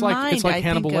in my mind, it's like I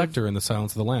Hannibal think Lecter in The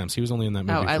Silence of the Lambs. He was only in that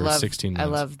movie for 16 minutes. I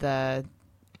love the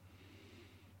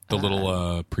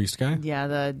little priest guy.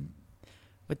 Yeah,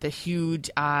 with the huge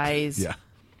eyes. Yeah,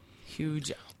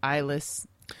 huge eyeless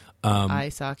eye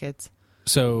sockets.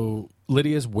 So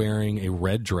Lydia's wearing a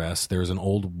red dress. There's an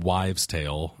old wives'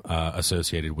 tale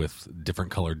associated with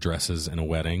different colored dresses in a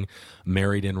wedding.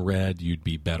 Married in red, you'd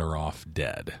be better off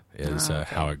dead, is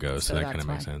how it goes. So that kind of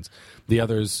makes sense. The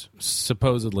others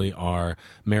supposedly are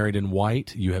married in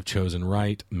white, you have chosen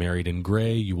right. Married in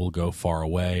gray, you will go far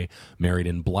away. Married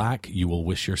in black, you will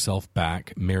wish yourself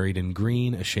back. Married in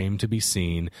green, ashamed to be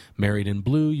seen. Married in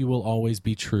blue, you will always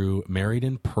be true. Married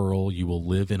in pearl, you will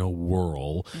live in a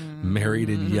whirl. Married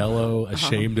in yellow,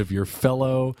 ashamed of your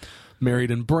fellow. Married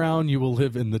in brown, you will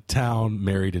live in the town.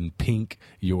 Married in pink,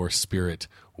 your spirit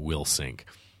will sink.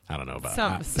 I don't know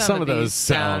about some of those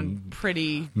sound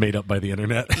pretty made up by the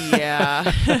internet. Yeah.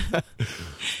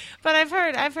 But I've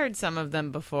heard some of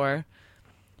them before.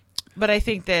 But I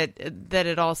think that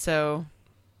it also,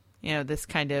 this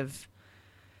kind of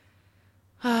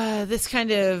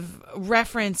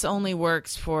reference only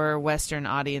works for Western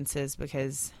audiences,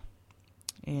 because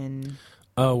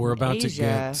we're about Asia, to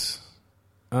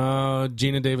get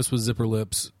Gina Davis with zipper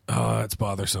lips. Oh, it's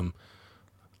bothersome.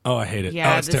 Oh, I hate it.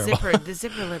 Yeah, it's terrible. The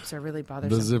zipper lips are really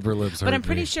bothersome. The zipper lips are. But I'm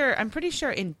pretty sure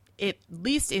at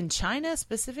least in China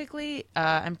specifically,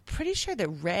 I'm pretty sure that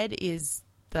red is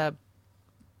the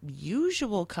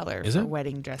usual color for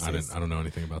wedding dresses. I don't know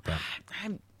anything about that.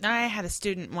 I had a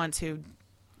student once who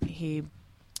he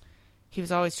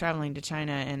was always traveling to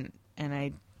China,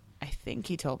 and I think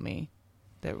he told me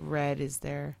that red is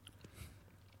there.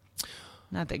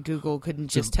 Not that Google couldn't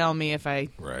just tell me if I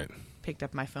picked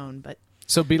up my phone, but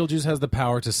so Beetlejuice has the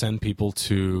power to send people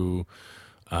to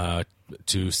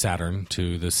Saturn,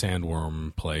 to the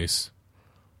sandworm place.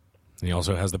 And he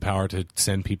also has the power to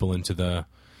send people into the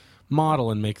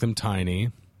model and make them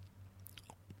tiny.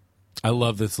 I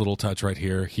love this little touch right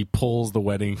here. He pulls the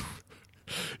wedding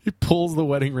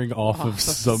ring off of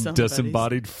some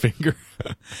disembodied finger.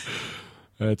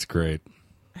 That's great.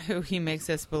 Who he makes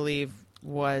us believe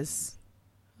was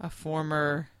a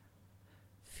former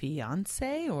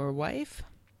fiance or wife.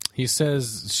 He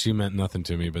says she meant nothing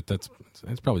to me, but that's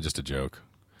probably just a joke.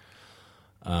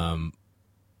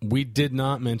 We did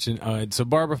not mention. So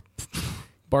Barbara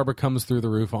comes through the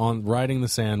roof on riding the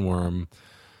sandworm.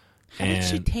 How did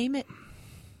she tame it?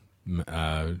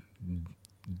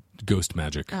 Ghost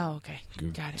magic. Oh, okay.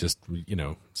 Got it. Just,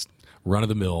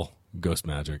 run-of-the-mill ghost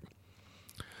magic.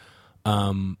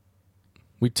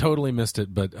 We totally missed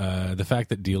it, but the fact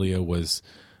that Delia was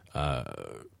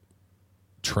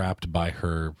trapped by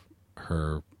her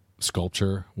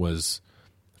sculpture was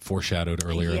foreshadowed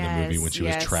earlier in the movie when she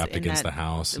was trapped against the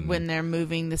house. And when they're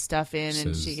moving the stuff in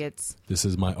and she gets... This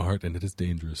is my art and it is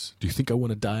dangerous. Do you think I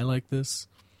want to die like this?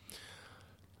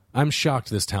 I'm shocked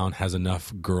this town has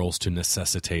enough girls to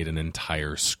necessitate an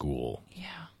entire school. Yeah.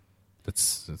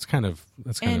 That's kind of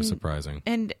surprising.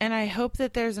 And I hope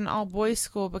that there's an all boys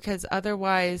school, because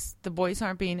otherwise the boys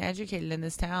aren't being educated in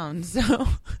this town. So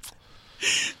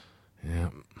yeah.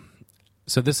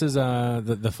 So this is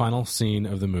the final scene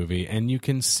of the movie, and you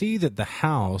can see that the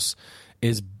house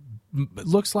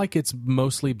looks like it's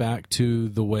mostly back to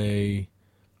the way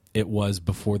it was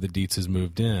before the Dietzes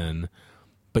moved in.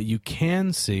 But you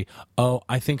can see,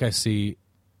 I think I see,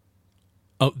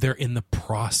 they're in the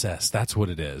process. That's what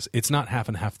it is. It's not half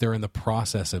and half. They're in the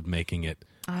process of making it.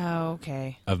 Oh,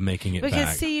 okay. Of making it because,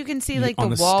 back. See, you can see like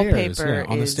on the wallpaper. Stairs,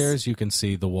 on the stairs, you can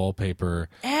see the wallpaper.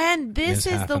 And this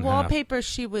is the wallpaper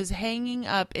she was hanging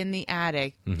up in the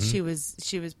attic. Mm-hmm.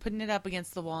 She was putting it up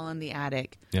against the wall in the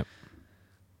attic. Yep.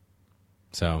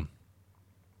 So,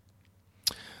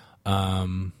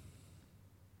 man,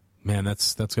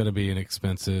 that's going to be an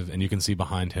expensive, and you can see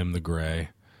behind him the gray.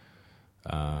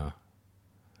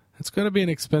 It's going to be an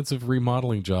expensive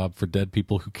remodeling job for dead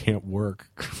people who can't work.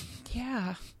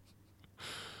 Yeah.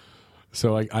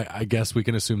 So I guess we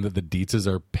can assume that the Dietzes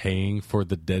are paying for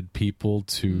the dead people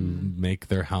to make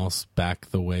their house back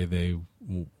the way they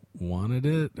wanted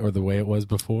it, or the way it was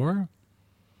before.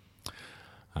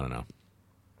 I don't know.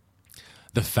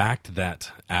 The fact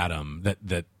that Adam,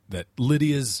 that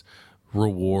Lydia's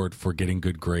reward for getting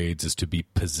good grades is to be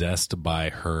possessed by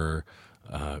her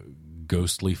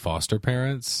ghostly foster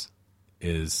parents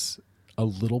is a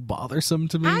little bothersome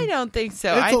to me. I don't think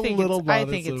so. I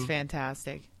think it's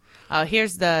fantastic.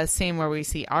 Here's the scene where we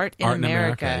see Art in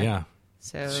America. Yeah.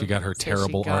 So she got her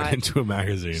terrible art into a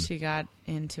magazine. She got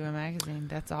into a magazine.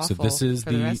 That's awful. So this is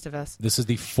for the rest of us. This is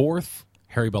the fourth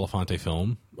Harry Belafonte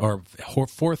film, or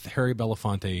fourth Harry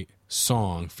Belafonte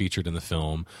song featured in the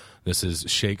film. This is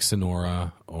Shake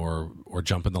Sonora, or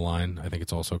Jump in the Line, I think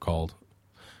it's also called.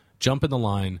 Jump in the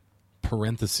Line,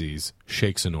 parentheses,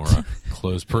 Shake Sonora,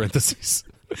 close parentheses.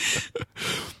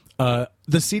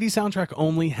 The CD soundtrack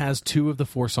only has 2 of the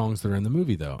 4 songs that are in the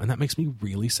movie, though, and that makes me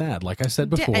really sad. Like I said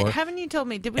before, haven't you told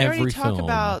me? Did we already talk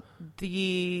about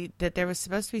that there was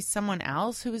supposed to be someone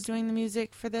else who was doing the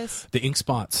music for this? The Ink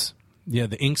Spots. Yeah,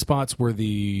 the Ink Spots were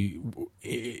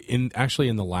actually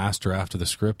in the last draft of the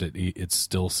script. It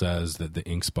still says that the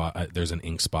Ink Spot. There's an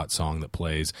Ink Spot song that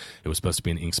plays. It was supposed to be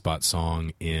an Ink Spot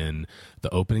song in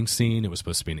the opening scene. It was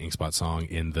supposed to be an Ink Spot song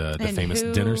in the famous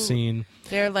dinner scene.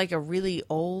 They're like a really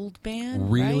old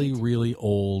band, really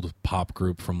old pop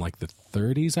group from like the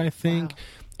 30s, I think. Wow.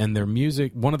 And their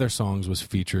music, one of their songs was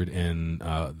featured in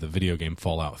the video game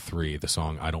Fallout 3. The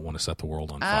song "I Don't Want to Set the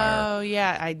World on Fire." Oh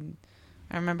yeah,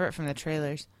 I remember it from the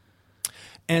trailers.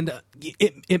 And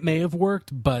it may have worked,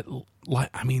 but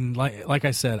like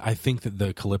I said, I think that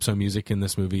the calypso music in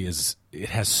this movie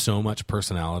has so much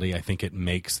personality. I think it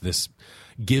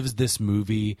gives this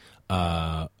movie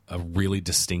a really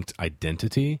distinct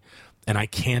identity, and I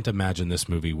can't imagine this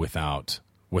movie without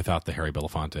the Harry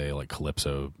Belafonte like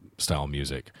calypso style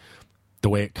music. The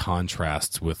way it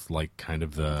contrasts with like kind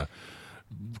of the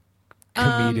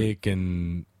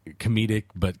comedic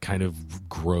but kind of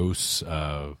gross,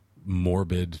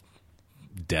 morbid,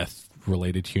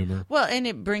 death-related humor. Well, and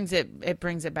it brings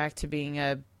it back to being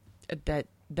that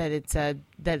it's a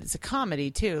comedy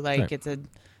too. Like right. It's a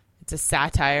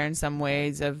satire in some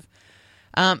ways of.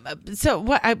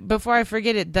 So before I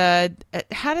forget it,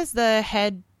 how does the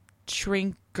head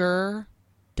Shrinker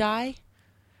die?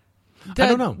 I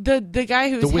don't know. The guy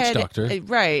who's the witch head, doctor,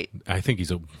 right? I think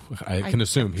I can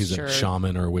assume he's sure. a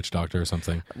shaman or a witch doctor or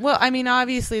something. Well, I mean,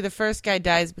 obviously the first guy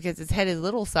dies because his head is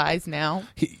little size now.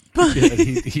 He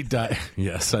died.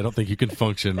 Yes, I don't think you can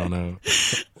function on a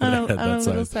head that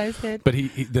little size. head. But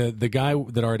the guy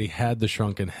that already had the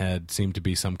shrunken head seemed to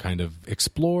be some kind of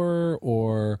explorer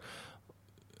or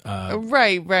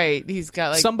right. He's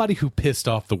got like somebody who pissed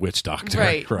off the witch doctor.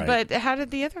 Right. Right. But how did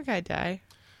the other guy die?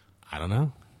 I don't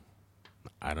know.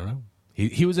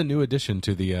 He was a new addition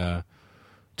to the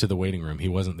waiting room. He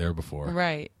wasn't there before.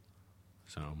 Right.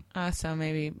 So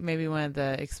maybe one of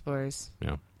the explorers'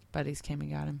 yeah, buddies came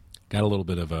and got him. got a little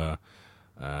bit of a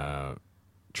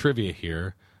trivia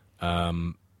here.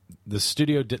 The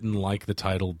studio didn't like the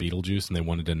title Beetlejuice, and they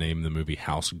wanted to name the movie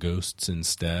House Ghosts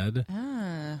instead.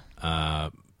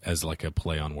 As like a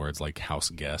play on words like house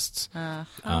guests. Sure.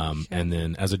 And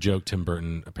then as a joke, Tim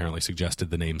Burton apparently suggested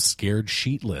the name Scared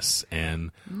Sheetless and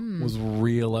was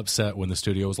real upset when the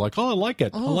studio was like, oh, I like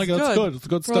it. I like it. It's good. It's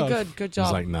good Real stuff. Good job.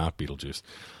 He's like, nah, Beetlejuice.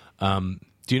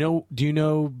 Do you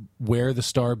know where the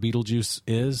star Beetlejuice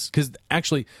is? Because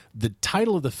actually, the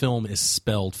title of the film is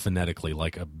spelled phonetically,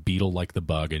 like a beetle like the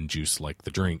bug and juice like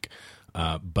the drink.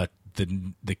 But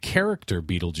the character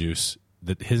Beetlejuice,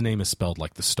 his name is spelled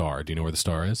like the star. Do you know where the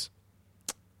star is?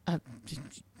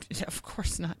 Of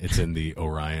course not. It's in the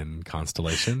Orion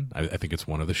constellation. I think it's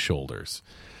one of the shoulders.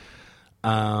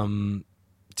 Tim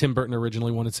Burton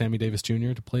originally wanted Sammy Davis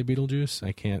Jr. to play Beetlejuice.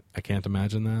 I can't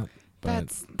imagine that. But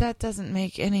that doesn't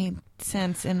make any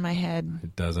sense in my head.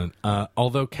 It doesn't.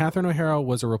 Although Catherine O'Hara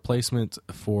was a replacement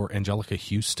for Angelica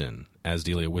Houston as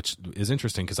Delia, which is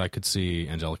interesting because I could see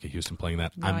Angelica Houston playing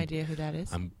that. No idea who that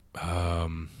is.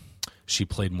 She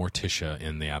played Morticia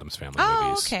in the Addams Family movies.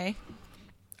 Oh, okay.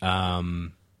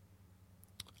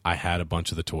 I had a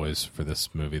bunch of the toys for this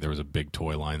movie. There was a big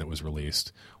toy line that was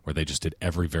released where they just did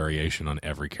every variation on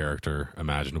every character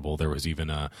imaginable. There was even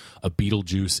a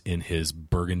Beetlejuice in his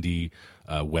burgundy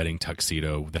wedding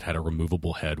tuxedo that had a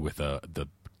removable head with the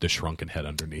shrunken head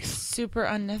underneath. Super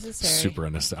unnecessary. Super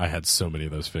unnecessary. I had so many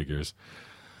of those figures.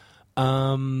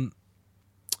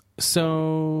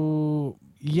 So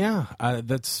yeah,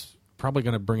 that's probably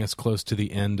going to bring us close to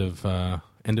the end of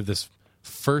this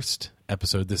first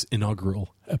episode, this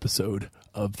inaugural episode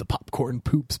of the Popcorn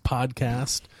Poops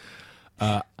podcast.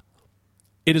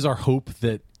 It is our hope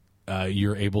that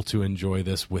you're able to enjoy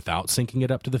this without syncing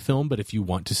it up to the film, but if you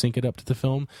want to sync it up to the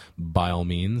film, by all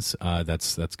means,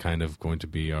 that's kind of going to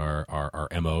be our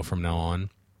MO from now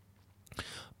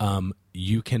on.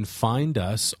 You can find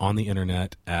us on the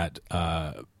internet at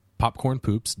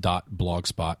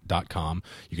popcornpoops.blogspot.com.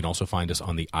 You can also find us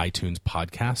on the iTunes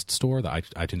podcast store, the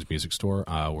iTunes music store,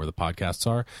 where the podcasts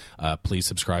are. Please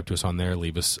subscribe to us on there.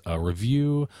 Leave us a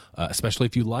review, especially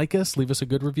if you like us. Leave us a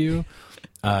good review.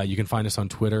 You can find us on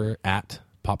Twitter at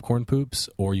Popcorn Poops,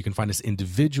 or you can find us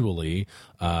individually.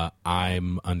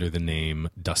 I'm under the name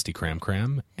Dusty Cram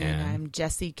Cram. And I'm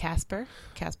Jessie Casper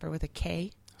with a K.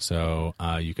 So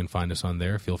you can find us on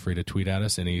there. Feel free to tweet at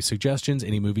us any suggestions,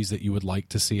 any movies that you would like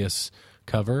to see us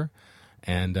cover,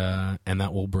 and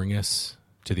that will bring us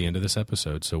to the end of this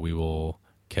episode. So we will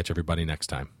catch everybody next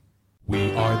time.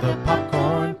 We are the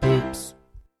Popcorn Poops.